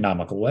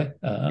economical way.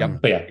 But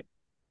yeah,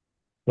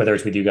 whether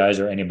it's with you guys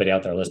or anybody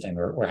out there listening,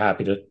 we're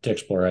happy to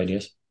explore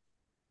ideas.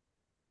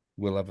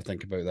 We'll have a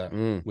think about that.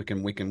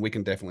 We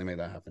can definitely make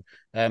that happen.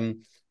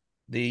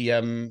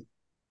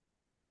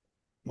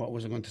 What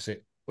was I going to say?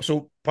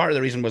 So part of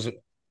the reason was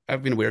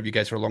I've been aware of you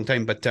guys for a long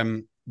time, but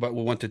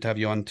we wanted to have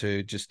you on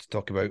to just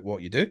talk about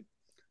what you do,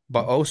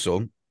 but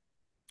also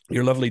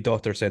your lovely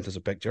daughter sent us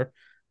a picture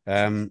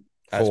as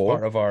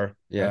part of our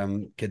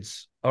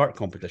kids art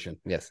competition.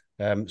 Yes.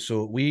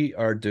 So we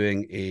are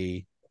doing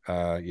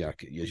as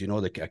you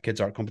know, the kids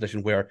art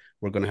competition where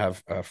we're going to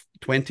have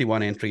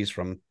 21 entries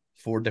from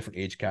 4 different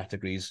age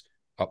categories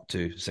up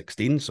to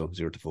 16, so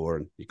 0 to 4,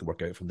 and you can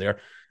work out from there.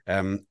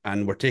 And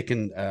we're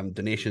taking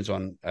donations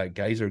on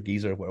Geezer,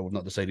 where we've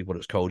not decided what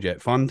it's called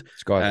yet, fund.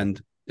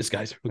 It's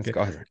Geyser.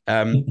 Okay.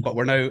 But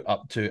we're now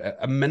up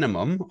to a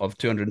minimum of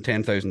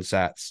 210,000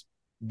 sats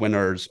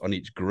winners on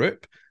each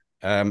group.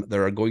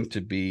 There are going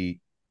to be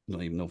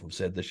don't even know if I've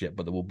said this yet,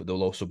 but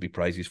there'll also be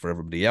prizes for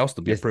everybody else.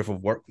 There'll be a proof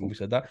of work. We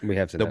said that. We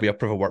have said there'll that. be a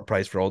proof of work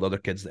prize for all the other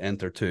kids that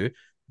enter too.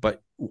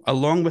 But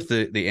along with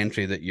the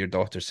entry that your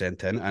daughter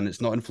sent in, and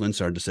it's not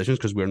influenced our decisions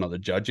because we're not the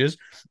judges,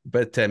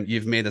 but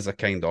you've made us a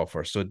kind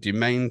offer. So do you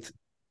mind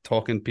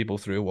talking people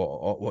through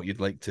what you'd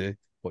like to,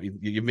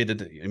 you're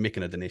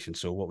making a donation.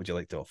 So what would you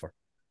like to offer?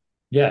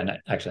 Yeah, and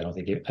actually, I don't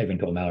think I even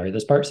told Mallory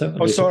this part, so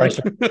sorry.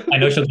 I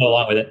know she'll go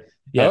along with it.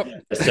 Yeah.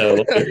 Oh. So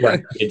what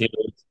you do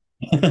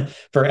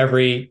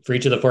for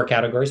each of the 4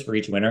 categories, for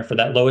each winner, for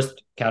that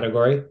lowest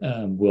category,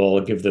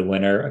 we'll give the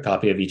winner a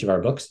copy of each of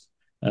our books.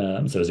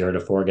 So 0 to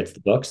 4 gets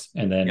the books,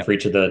 and then for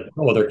each of the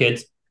older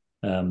kids,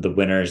 the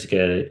winners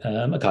get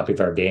a copy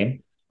of our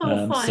game.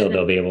 So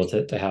they'll be able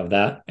to have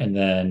that, and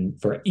then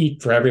for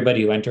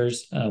everybody who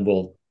enters,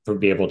 we'll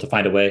be able to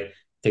find a way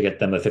to get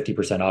them a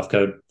 50% off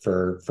code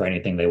for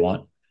anything they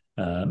want.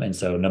 And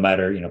so no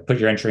matter, put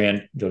your entry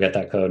in, you'll get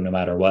that code no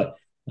matter what,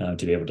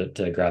 to be able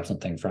to grab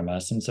something from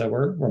us. And so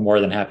we're more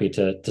than happy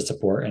to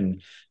support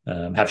and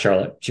have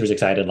Charlotte. She was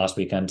excited last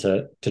weekend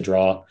to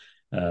draw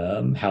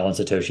Hal and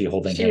Satoshi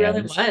holding hands. She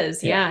really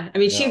was. Yeah. I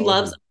mean, she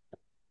loves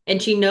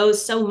and she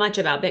knows so much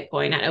about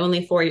Bitcoin at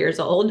only 4 years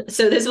old.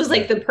 So this was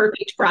like the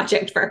perfect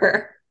project for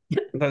her.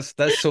 That's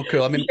so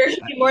cool. I mean, she'd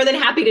be more than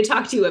happy to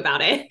talk to you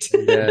about it.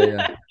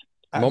 Yeah.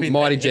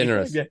 Mighty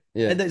generous.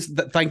 Yeah.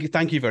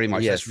 Thank you very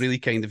much. Yes. That's really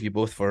kind of you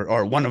both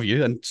or one of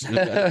you, and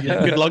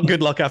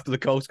good luck after the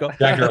call, Scott.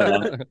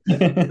 but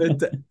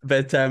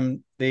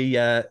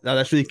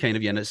that's really kind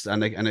of you, and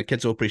the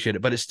kids will appreciate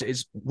it. But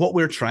it's what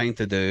we're trying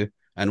to do,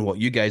 and what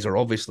you guys are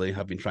obviously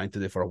have been trying to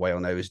do for a while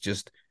now is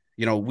just,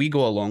 we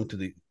go along to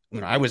the,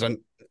 I was on,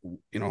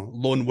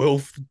 lone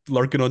wolf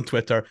lurking on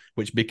Twitter,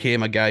 which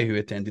became a guy who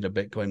attended a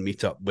Bitcoin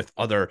meetup with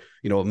other,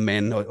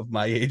 men of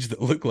my age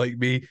that look like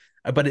me.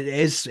 But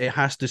it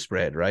has to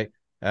spread, right?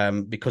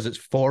 Because it's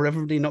for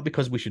everybody, not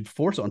because we should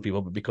force it on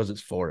people, but because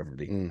it's for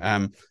everybody.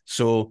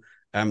 So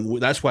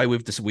that's why we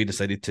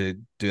decided to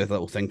do a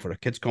little thing for a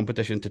kids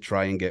competition to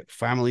try and get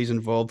families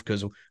involved,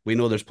 because we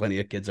know there's plenty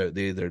of kids out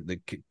there that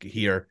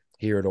hear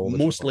it all.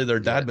 Mostly their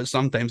dad, but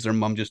sometimes their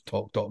mum just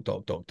talking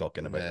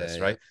about this,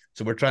 right?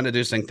 So we're trying to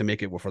do something to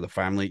make it for the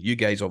family. You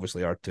guys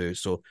obviously are too.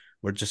 So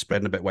we're just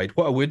spreading a bit wide.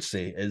 What I would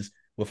say is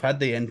we've had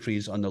the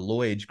entries on the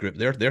low age group.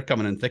 They're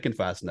coming in thick and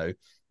fast now.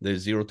 The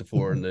 0 to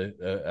 4 and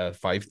the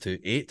 5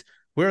 to 8.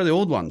 Where are the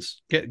old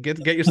ones?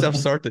 Get yourself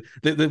sorted.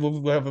 We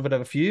have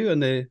a few,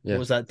 and what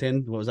was that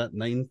 10? What was that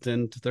 9,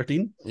 10 to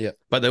 13? Yeah.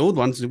 But the old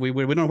ones, we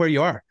don't know where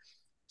you are.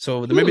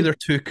 So maybe they're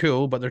too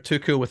cool, but they're too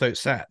cool without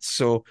sats.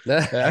 So.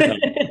 And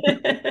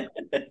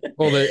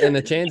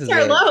the chances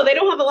are low. They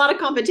don't have a lot of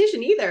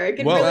competition either. It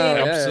could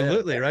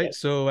absolutely right.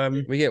 So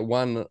we get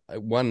one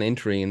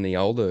entry in the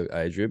older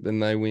age group,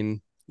 and they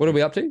win. What are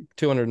we up to?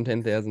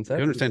 210,000 sats.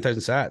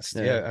 210,000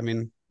 sats. Yeah, I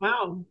mean.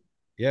 Wow.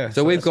 Yeah.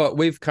 So we're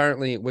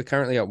currently at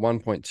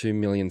 1.2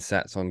 million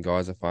sats on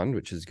Geyser Fund,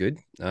 which is good.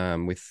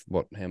 With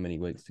how many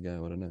weeks to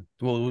go? I don't know.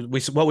 Well, we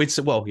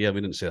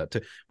didn't say that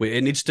too.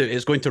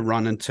 It's going to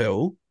run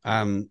until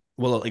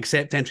we'll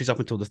accept entries up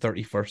until the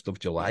 31st of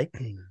July,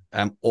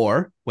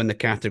 or when the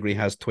category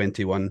has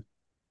 21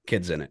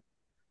 kids in it.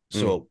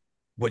 So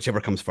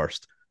whichever comes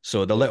first.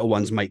 So the little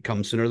ones might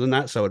come sooner than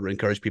that. So I would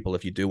encourage people,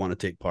 if you do want to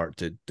take part,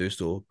 to do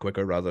so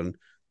quicker rather than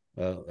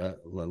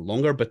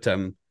longer. But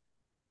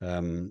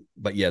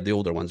yeah, the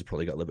older ones have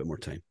probably got a little bit more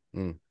time.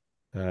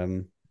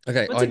 Okay,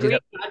 it's a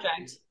great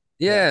project.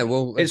 Yeah,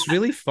 well, it's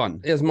really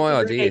fun. It was my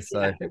idea,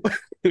 so it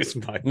was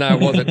mine. No, it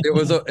wasn't.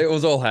 It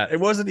was all hat. It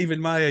wasn't even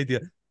my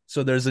idea.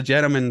 So there's a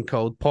gentleman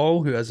called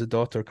Paul who has a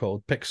daughter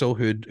called Pixel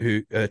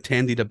who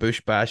attended a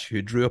bush bash,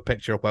 who drew a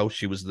picture while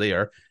she was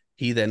there.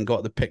 He then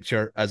got the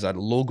picture as a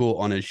logo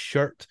on his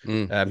shirt.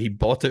 He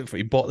bought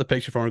the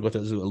picture from her, got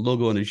it as a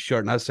logo on his shirt,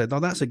 and I said, "No,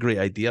 that's a great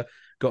idea."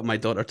 Got my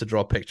daughter to draw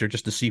a picture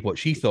just to see what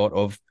she thought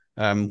of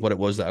what it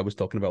was that I was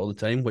talking about all the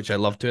time, which I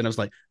love too. And I was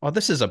like, "Oh,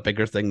 this is a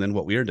bigger thing than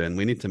what we're doing.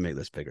 We need to make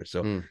this bigger."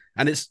 So,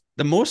 and it's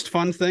the most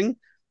fun thing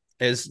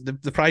is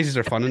the prizes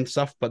are fun and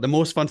stuff, but the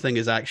most fun thing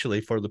is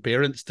actually for the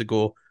parents to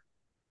go,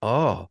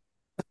 "Oh,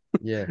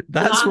 yeah,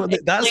 that's what they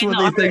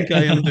think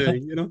I am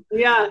doing,"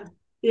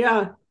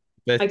 Yeah.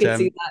 But, I can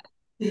see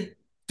that.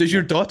 Does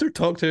your daughter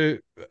talk to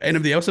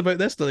anybody else about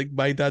this? Like,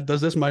 my dad does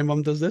this, my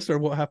mom does this, or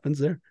what happens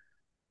there?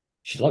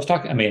 She loves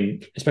talking. I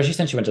mean, especially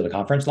since she went to the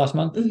conference last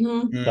month.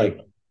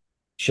 Like,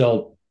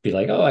 she'll be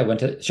like, "Oh, I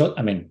went to."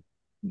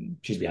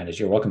 She's behind us.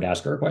 You're welcome to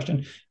ask her a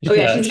question.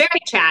 She's very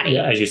chatty.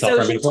 Yeah, as you saw.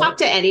 So she'll talk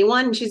to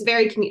anyone. She's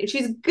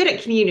she's good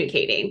at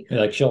communicating.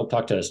 Like, she'll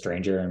talk to a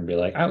stranger and be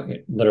like,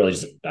 literally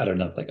just, I don't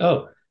know, like,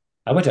 "Oh,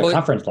 I went to a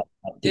conference last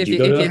month.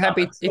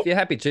 If you're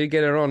happy to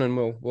get her on, and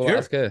we'll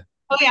ask her.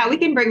 Oh yeah, we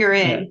can bring her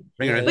in. Yeah,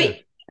 bring her in.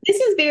 But this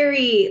is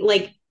very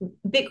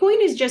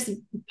Bitcoin is just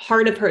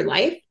part of her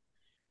life.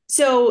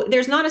 So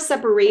there's not a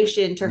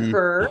separation to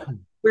her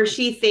where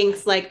she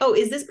thinks like, "Oh,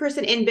 is this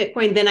person in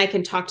Bitcoin? Then I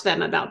can talk to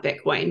them about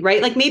Bitcoin,"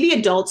 right? Like maybe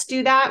adults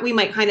do that. We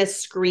might kind of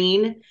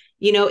screen,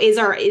 is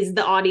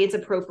the audience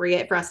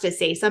appropriate for us to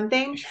say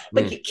something?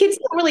 But kids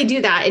don't really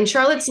do that. And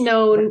Charlotte's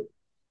known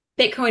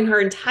Bitcoin her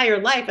entire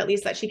life, at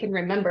least that she can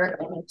remember.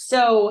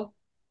 So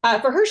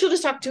for her, she'll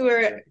just talk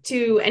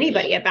to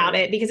anybody about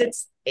it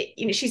because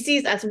she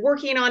sees us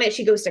working on it.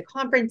 She goes to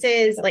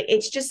conferences. Like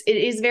it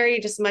is very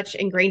just much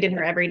ingrained in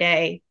her every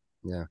day.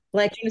 Yeah.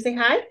 Like, can you say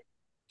hi?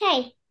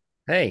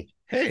 Hey.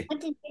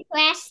 What's the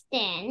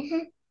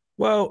question?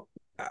 Well,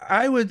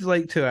 I would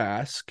like to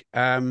ask,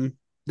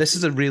 this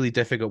is a really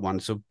difficult one,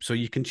 so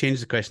you can change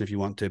the question if you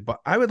want to, but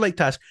I would like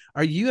to ask,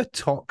 are you a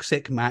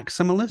toxic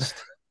maximalist?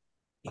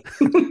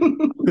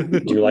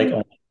 Do you like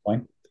owning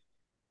Bitcoin?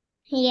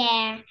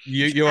 Yeah.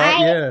 You are?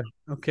 Yeah.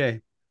 Okay.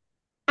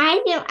 I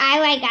know I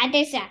like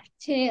other stuff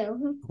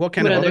too. What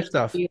kind of other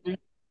stuff? do you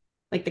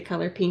like the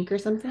color pink or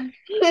something?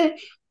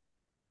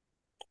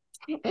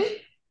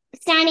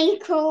 Sunny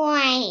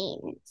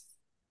coins.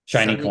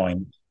 Shiny Shiny-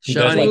 coin. He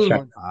does Shiny. like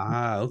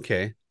shiny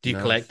Okay. Do you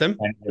No. collect them?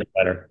 coin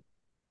better.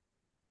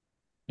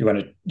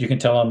 You can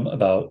tell him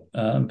about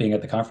being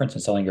at the conference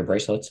and selling your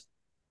bracelets.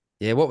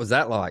 Yeah, what was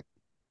that like?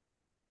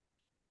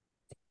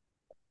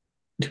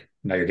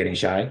 Now you're getting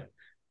shy.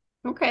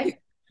 Okay.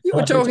 You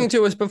were talking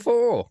to us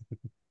before.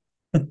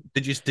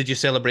 Did you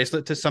sell a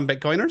bracelet to some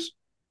Bitcoiners?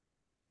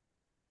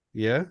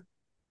 Yeah.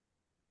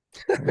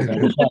 Go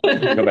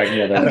back in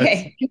the other room.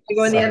 Okay. Can I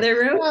go in the other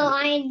room? Well,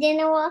 I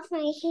didn't wash my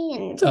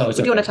hands. Oh, it's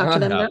Do you want to okay. talk to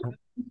them Oh, now? no.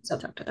 Still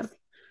talk to them.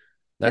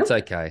 That's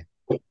okay.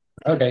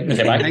 Okay. You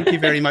say bye. Thank you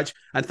very much.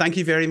 And thank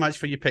you very much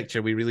for your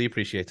picture. We really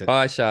appreciate it.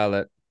 Bye,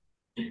 Charlotte.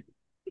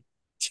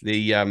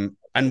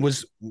 And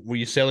were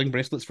you selling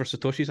bracelets for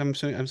Satoshis, I'm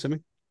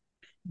assuming?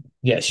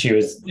 Yeah, she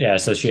was. Yeah,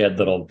 so she had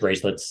little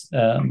bracelets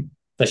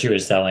that she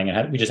was selling,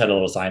 and we just had a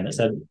little sign that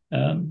said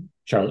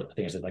Charlotte. I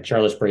think it said like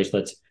Charlotte's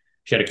bracelets.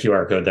 She had a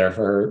QR code there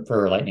for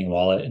her Lightning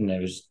wallet, and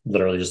it was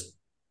literally just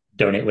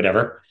donate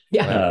whatever.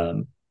 Yeah.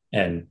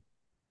 And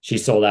she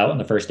sold out on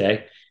the first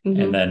day,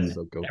 and then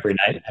So cool. every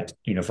night,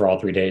 for all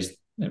 3 days,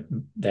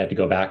 they had to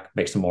go back,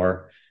 make some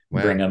more,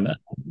 Wow. bring them.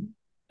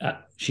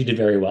 She did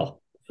very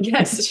well.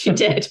 Yes, she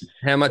did.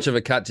 How much of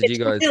a cut did you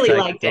guys really take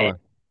liked from it. her?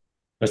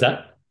 What's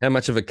that? How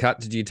much of a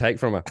cut did you take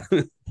from her?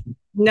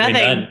 Nothing.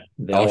 None.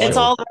 They all It's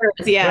sold. all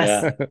hers.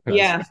 Yes. Yeah.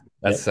 Yeah.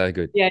 That's so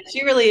good. Yeah.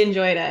 She really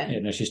enjoyed it. You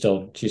know, she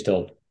still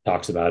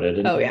talks about it.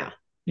 And, Oh yeah.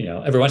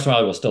 every once in a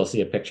while we'll still see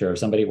a picture of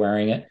somebody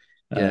wearing it.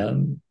 Yeah.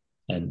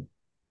 And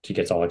she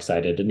gets all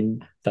excited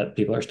and that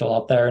people are still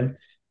out there.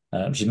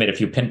 And she's made a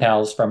few pen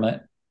pals from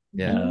it.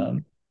 Yeah. How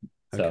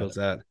So cool is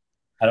that?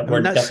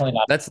 we're that's- definitely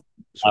not That's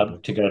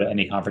allowed to go to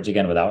any conference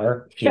again without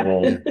her. She Yeah.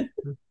 will.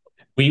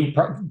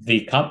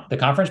 The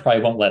conference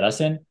probably won't let us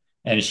in,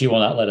 and she will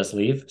not let us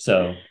leave.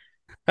 So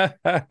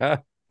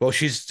Well,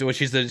 she's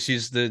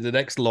the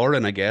next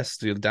Lauren, I guess.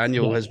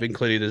 Daniel Yeah. has been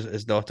included as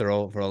his daughter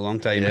for a long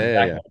time.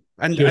 yeah.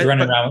 And she was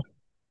running but- around.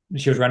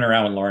 She was running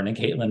around with Lauren and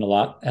Caitlin a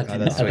lot.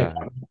 that's sweet.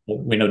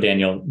 We know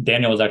Daniel.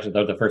 Daniel was actually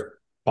the first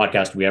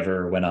podcast we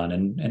ever went on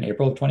in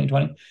April of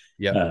 2020.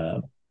 Yeah.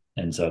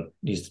 And so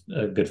he's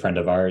a good friend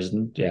of ours.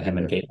 And yeah, him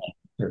and Caitlin,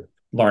 or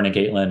Lauren and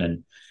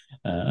Caitlin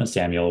and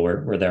Samuel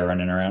were there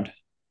running around.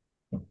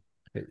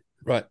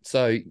 Right.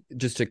 So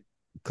just to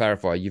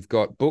clarify, you've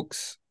got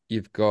books,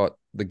 you've got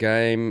the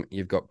game,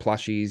 you've got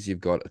plushies, you've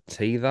got a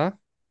teether.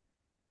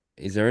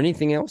 Is there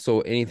anything else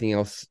or anything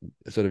else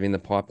sort of in the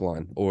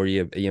pipeline, or are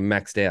you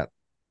maxed out?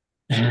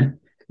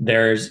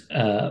 There's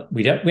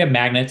we have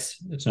magnets.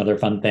 It's another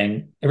fun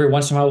thing. Every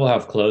once in a while we'll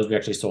have clothes. We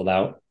actually sold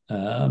out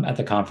at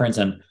the conference,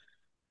 and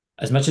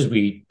as much as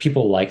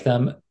people like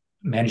them,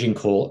 managing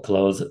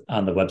clothes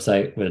on the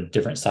website with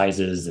different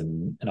sizes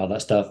and all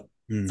that stuff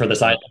for the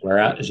size we're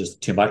at is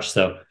just too much.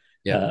 So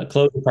Yeah.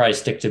 clothes will probably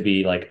stick to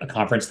be like a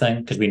conference thing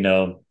because we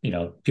know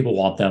people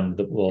want them,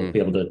 that we'll be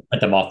able to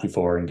print them off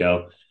before and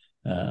go.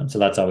 So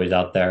that's always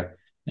out there.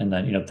 And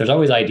then there's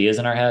always ideas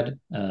in our head,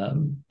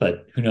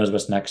 but who knows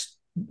what's next.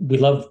 We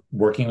love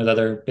working with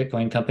other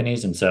Bitcoin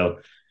companies, and so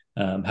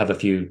have a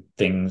few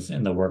things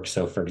in the works.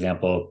 So for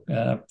example,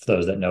 for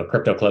those that know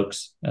Crypto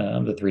Cloaks,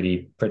 the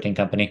 3D printing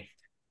company,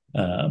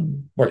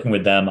 working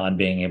with them on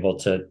being able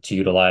to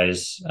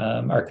utilize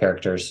our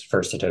characters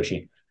for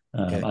Satoshi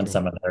on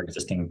some of their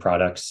existing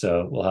products.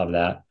 So we'll have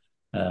that.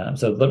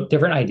 So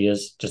different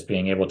ideas, just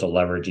being able to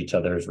leverage each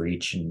other's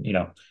reach, and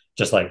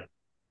just like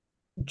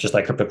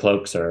Crypto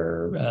Cloaks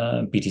or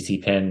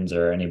BTC pins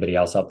or anybody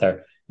else out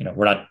there,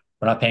 we're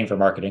not paying for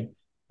marketing.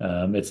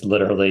 It's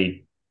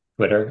literally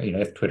Twitter.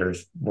 If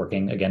Twitter's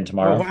working again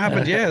tomorrow. Oh, what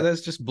happened? Yeah,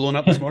 that's just blown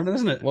up this morning,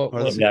 isn't it? What-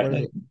 Or this-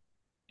 Exactly.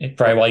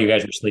 Probably while you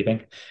guys were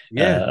sleeping.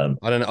 Yeah.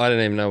 I don't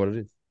even know what it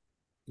is.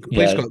 Please,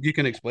 Yeah. Scott, you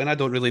can explain. I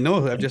don't really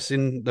know. I've just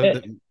seen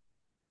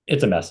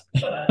It's a mess.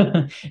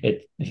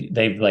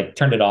 They've like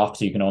turned it off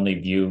so you can only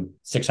view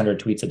 600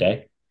 tweets a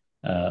day.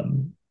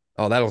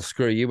 Oh, that'll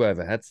screw you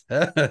over, Hats.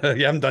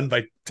 yeah, I'm done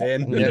by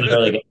 10. You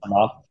literally get them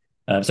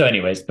off. So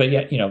anyways, but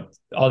yeah,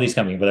 all these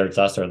companies, whether it's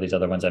us or these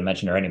other ones I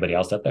mentioned or anybody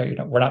else out there,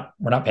 we're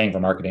not paying for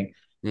marketing.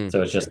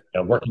 So it's just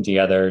working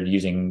together,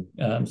 using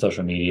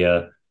social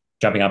media,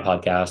 jumping on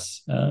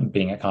podcasts,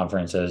 being at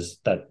conferences.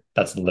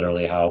 That's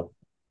literally how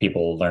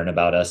people learn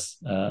about us.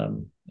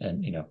 And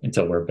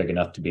until we're big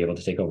enough to be able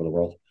to take over the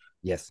world.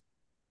 Yes.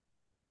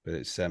 But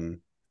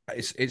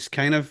it's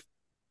kind of,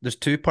 there's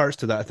two parts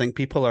to that. I think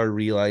people are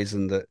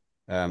realizing that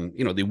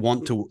they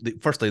want to.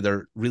 Firstly,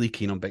 they're really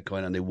keen on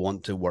Bitcoin and they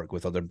want to work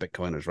with other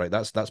Bitcoiners, right?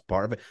 That's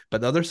part of it.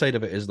 But the other side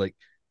of it is like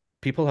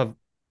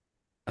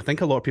I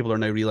think a lot of people are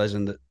now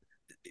realizing that,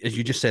 as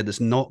you just said, it's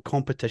not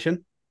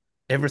competition.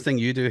 Everything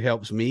you do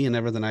helps me, and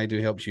everything I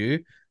do helps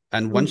you.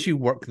 And once you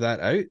work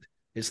that out,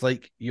 it's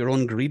like your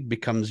own greed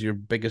becomes your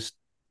biggest,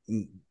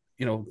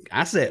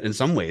 asset in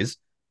some ways,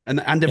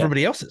 and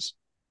everybody else's.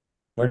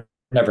 We're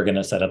never going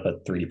to set up a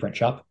 3D print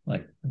shop.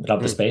 Like, we don't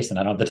have the space and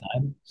I don't have the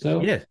time.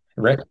 So yeah,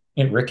 Rick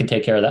can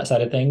take care of that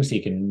side of things.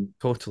 He can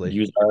totally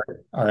use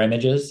our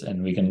images,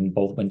 and we can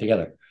both win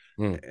together.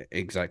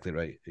 Exactly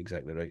right.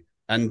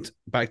 And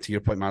back to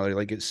your point, Mallory,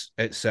 like it's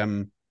it's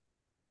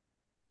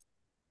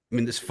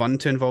fun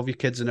to involve your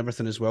kids and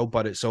everything as well,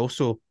 but it's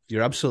also,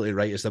 you're absolutely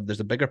right. There's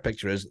a bigger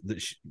picture is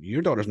that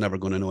your daughter's never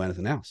going to know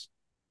anything else.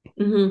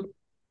 Mm-hmm.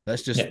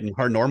 That's just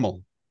her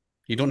normal.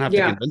 You don't have to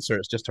convince her.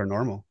 It's just her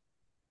normal.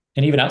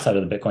 And even outside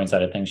of the Bitcoin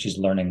side of things, she's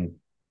learning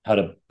how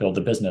to build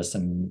a business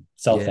and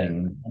sell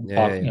things. And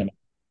talk,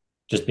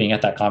 just being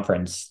at that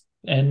conference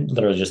and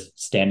literally just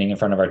standing in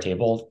front of our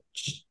table,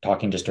 just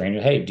talking to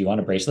strangers. Hey, do you want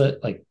a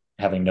bracelet? Like,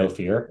 having no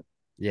fear.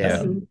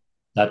 Yeah.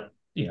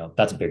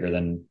 That's bigger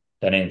than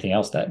anything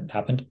else that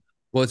happened.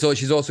 Well,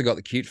 she's also got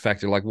the cute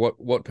factor. Like,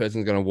 what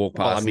person's going to walk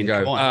past and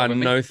go,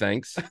 no,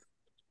 thanks.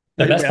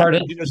 The best part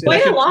is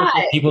quite a lot.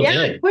 People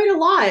did. Quite a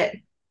lot.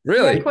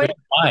 Really? Yeah,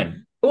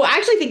 fine. Well, I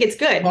actually think it's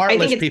good. Heartless I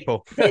think it's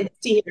people. good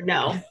to hear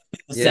no.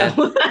 Yeah.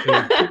 So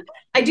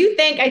I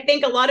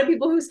think a lot of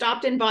people who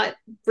stopped and bought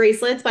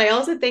bracelets, but I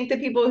also think the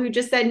people who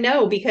just said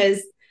no,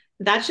 because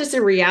that's just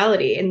a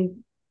reality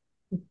and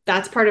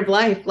that's part of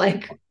life.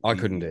 Like, I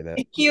couldn't do that.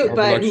 It's cute,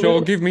 but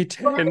sure, give me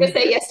 10. I'm going to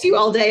say yes to you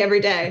all day,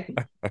 every day.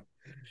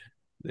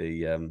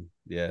 No,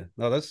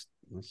 that's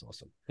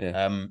awesome.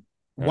 Yeah.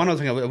 One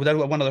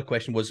other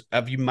question was: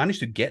 have you managed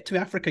to get to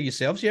Africa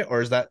yourselves yet,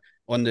 or is that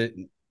on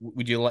the?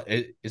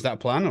 Is that a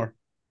plan or?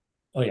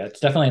 Oh yeah,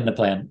 it's definitely in the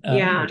plan. We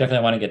Yeah.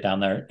 definitely want to get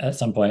down there at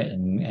some point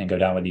and go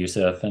down with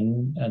Yusuf,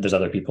 and there's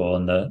other people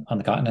on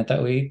the continent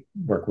that we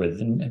work with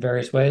in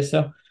various ways.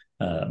 So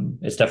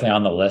it's definitely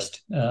on the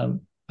list.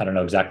 I don't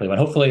know exactly when.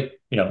 Hopefully,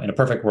 in a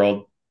perfect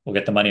world, we'll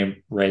get the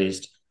money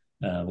raised,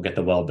 we'll get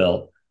the well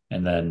built,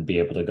 and then be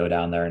able to go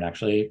down there and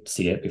actually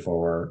see it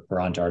before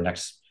we're on to our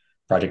next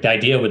project. The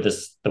idea with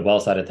the well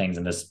side of things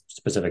and this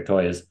specific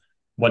toy is,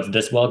 once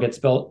this well gets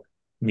built,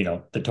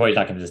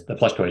 the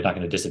plush toy is not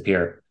going to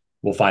disappear.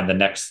 We'll find the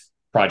next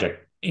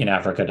project in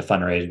Africa to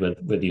fundraise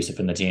with Yusuf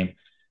and the team.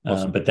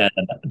 Awesome. But then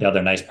the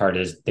other nice part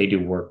is they do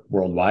work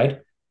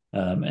worldwide.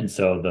 And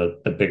so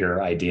the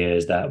bigger idea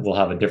is that we'll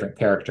have a different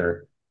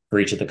character for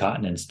each of the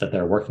continents that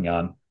they're working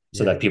on,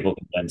 so that people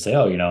can then say,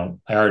 oh,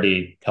 I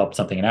already helped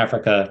something in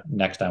Africa.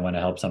 Next, I want to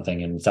help something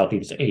in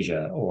Southeast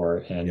Asia or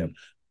in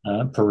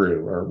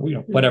Peru or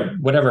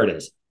whatever it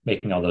is,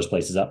 making all those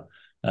places up.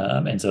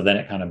 And so then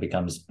it kind of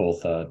becomes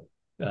both a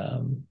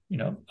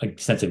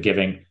sense of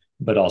giving,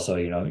 but also,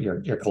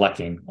 you're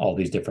collecting all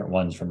these different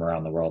ones from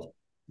around the world.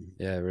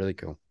 Yeah, really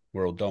cool.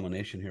 World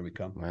domination. Here we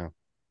come. Wow.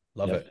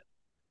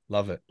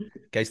 Love it.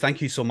 Guys, thank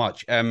you so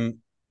much.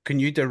 Can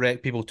you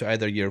direct people to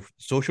either your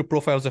social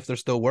profiles if they're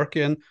still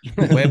working,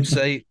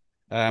 website,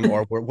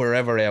 or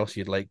wherever else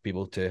you'd like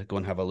people to go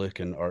and have a look,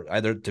 or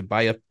either to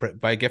buy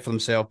a gift for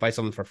themselves, buy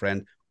something for a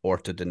friend, or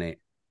to donate?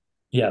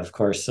 Yeah, of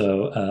course.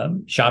 So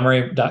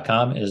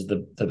shamory.com is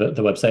the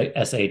website,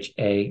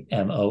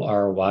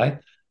 SHAMORY.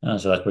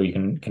 So that's where you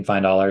can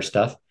find all our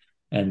stuff.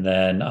 And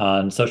then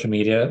on social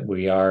media,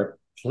 we are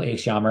Play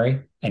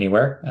Shamory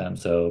anywhere.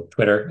 So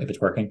Twitter, if it's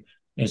working,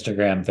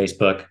 Instagram,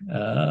 Facebook.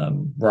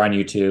 We're on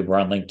YouTube. We're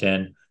on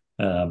LinkedIn.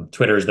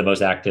 Twitter is the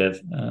most active.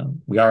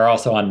 We are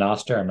also on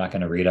Nostr. I'm not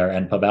going to read our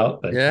NPub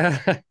out,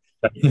 but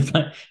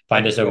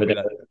find us over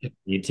there if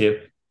you need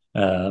to.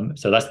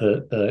 So that's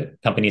the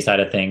company side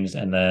of things.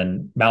 And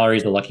then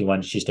Mallory's the lucky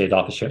one. She stays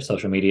off of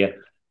social media.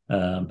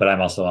 But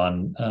I'm also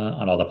on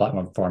all the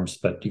platforms.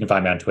 But you can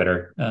find me on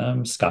Twitter,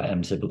 Scott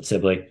M.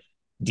 Sibley.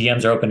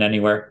 DMs are open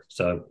anywhere.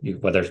 So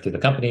whether it's through the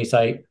company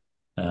site,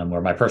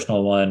 or my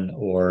personal one,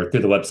 or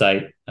through the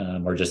website,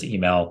 or just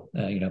email,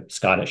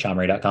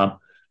 scott@shamory.com.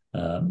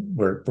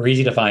 We're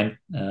easy to find.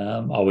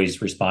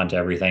 Always respond to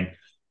everything.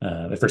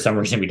 If for some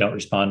reason we don't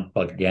respond,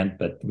 bug again,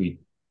 but we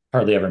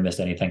hardly ever miss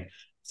anything.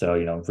 So,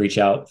 reach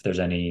out if there's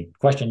any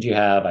questions you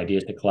have,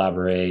 ideas to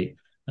collaborate.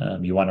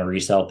 You want to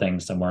resell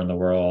things somewhere in the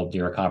world,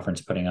 you're a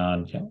conference putting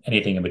on,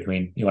 anything in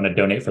between. You want to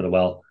donate for the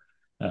well,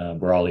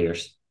 we're all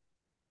ears.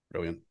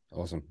 Brilliant.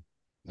 Awesome.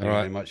 Thank you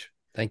very much.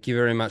 Thank you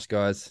very much,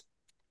 guys.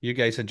 You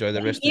guys enjoy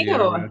the rest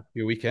of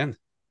your weekend.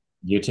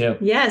 You too.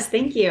 Yes,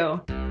 thank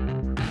you.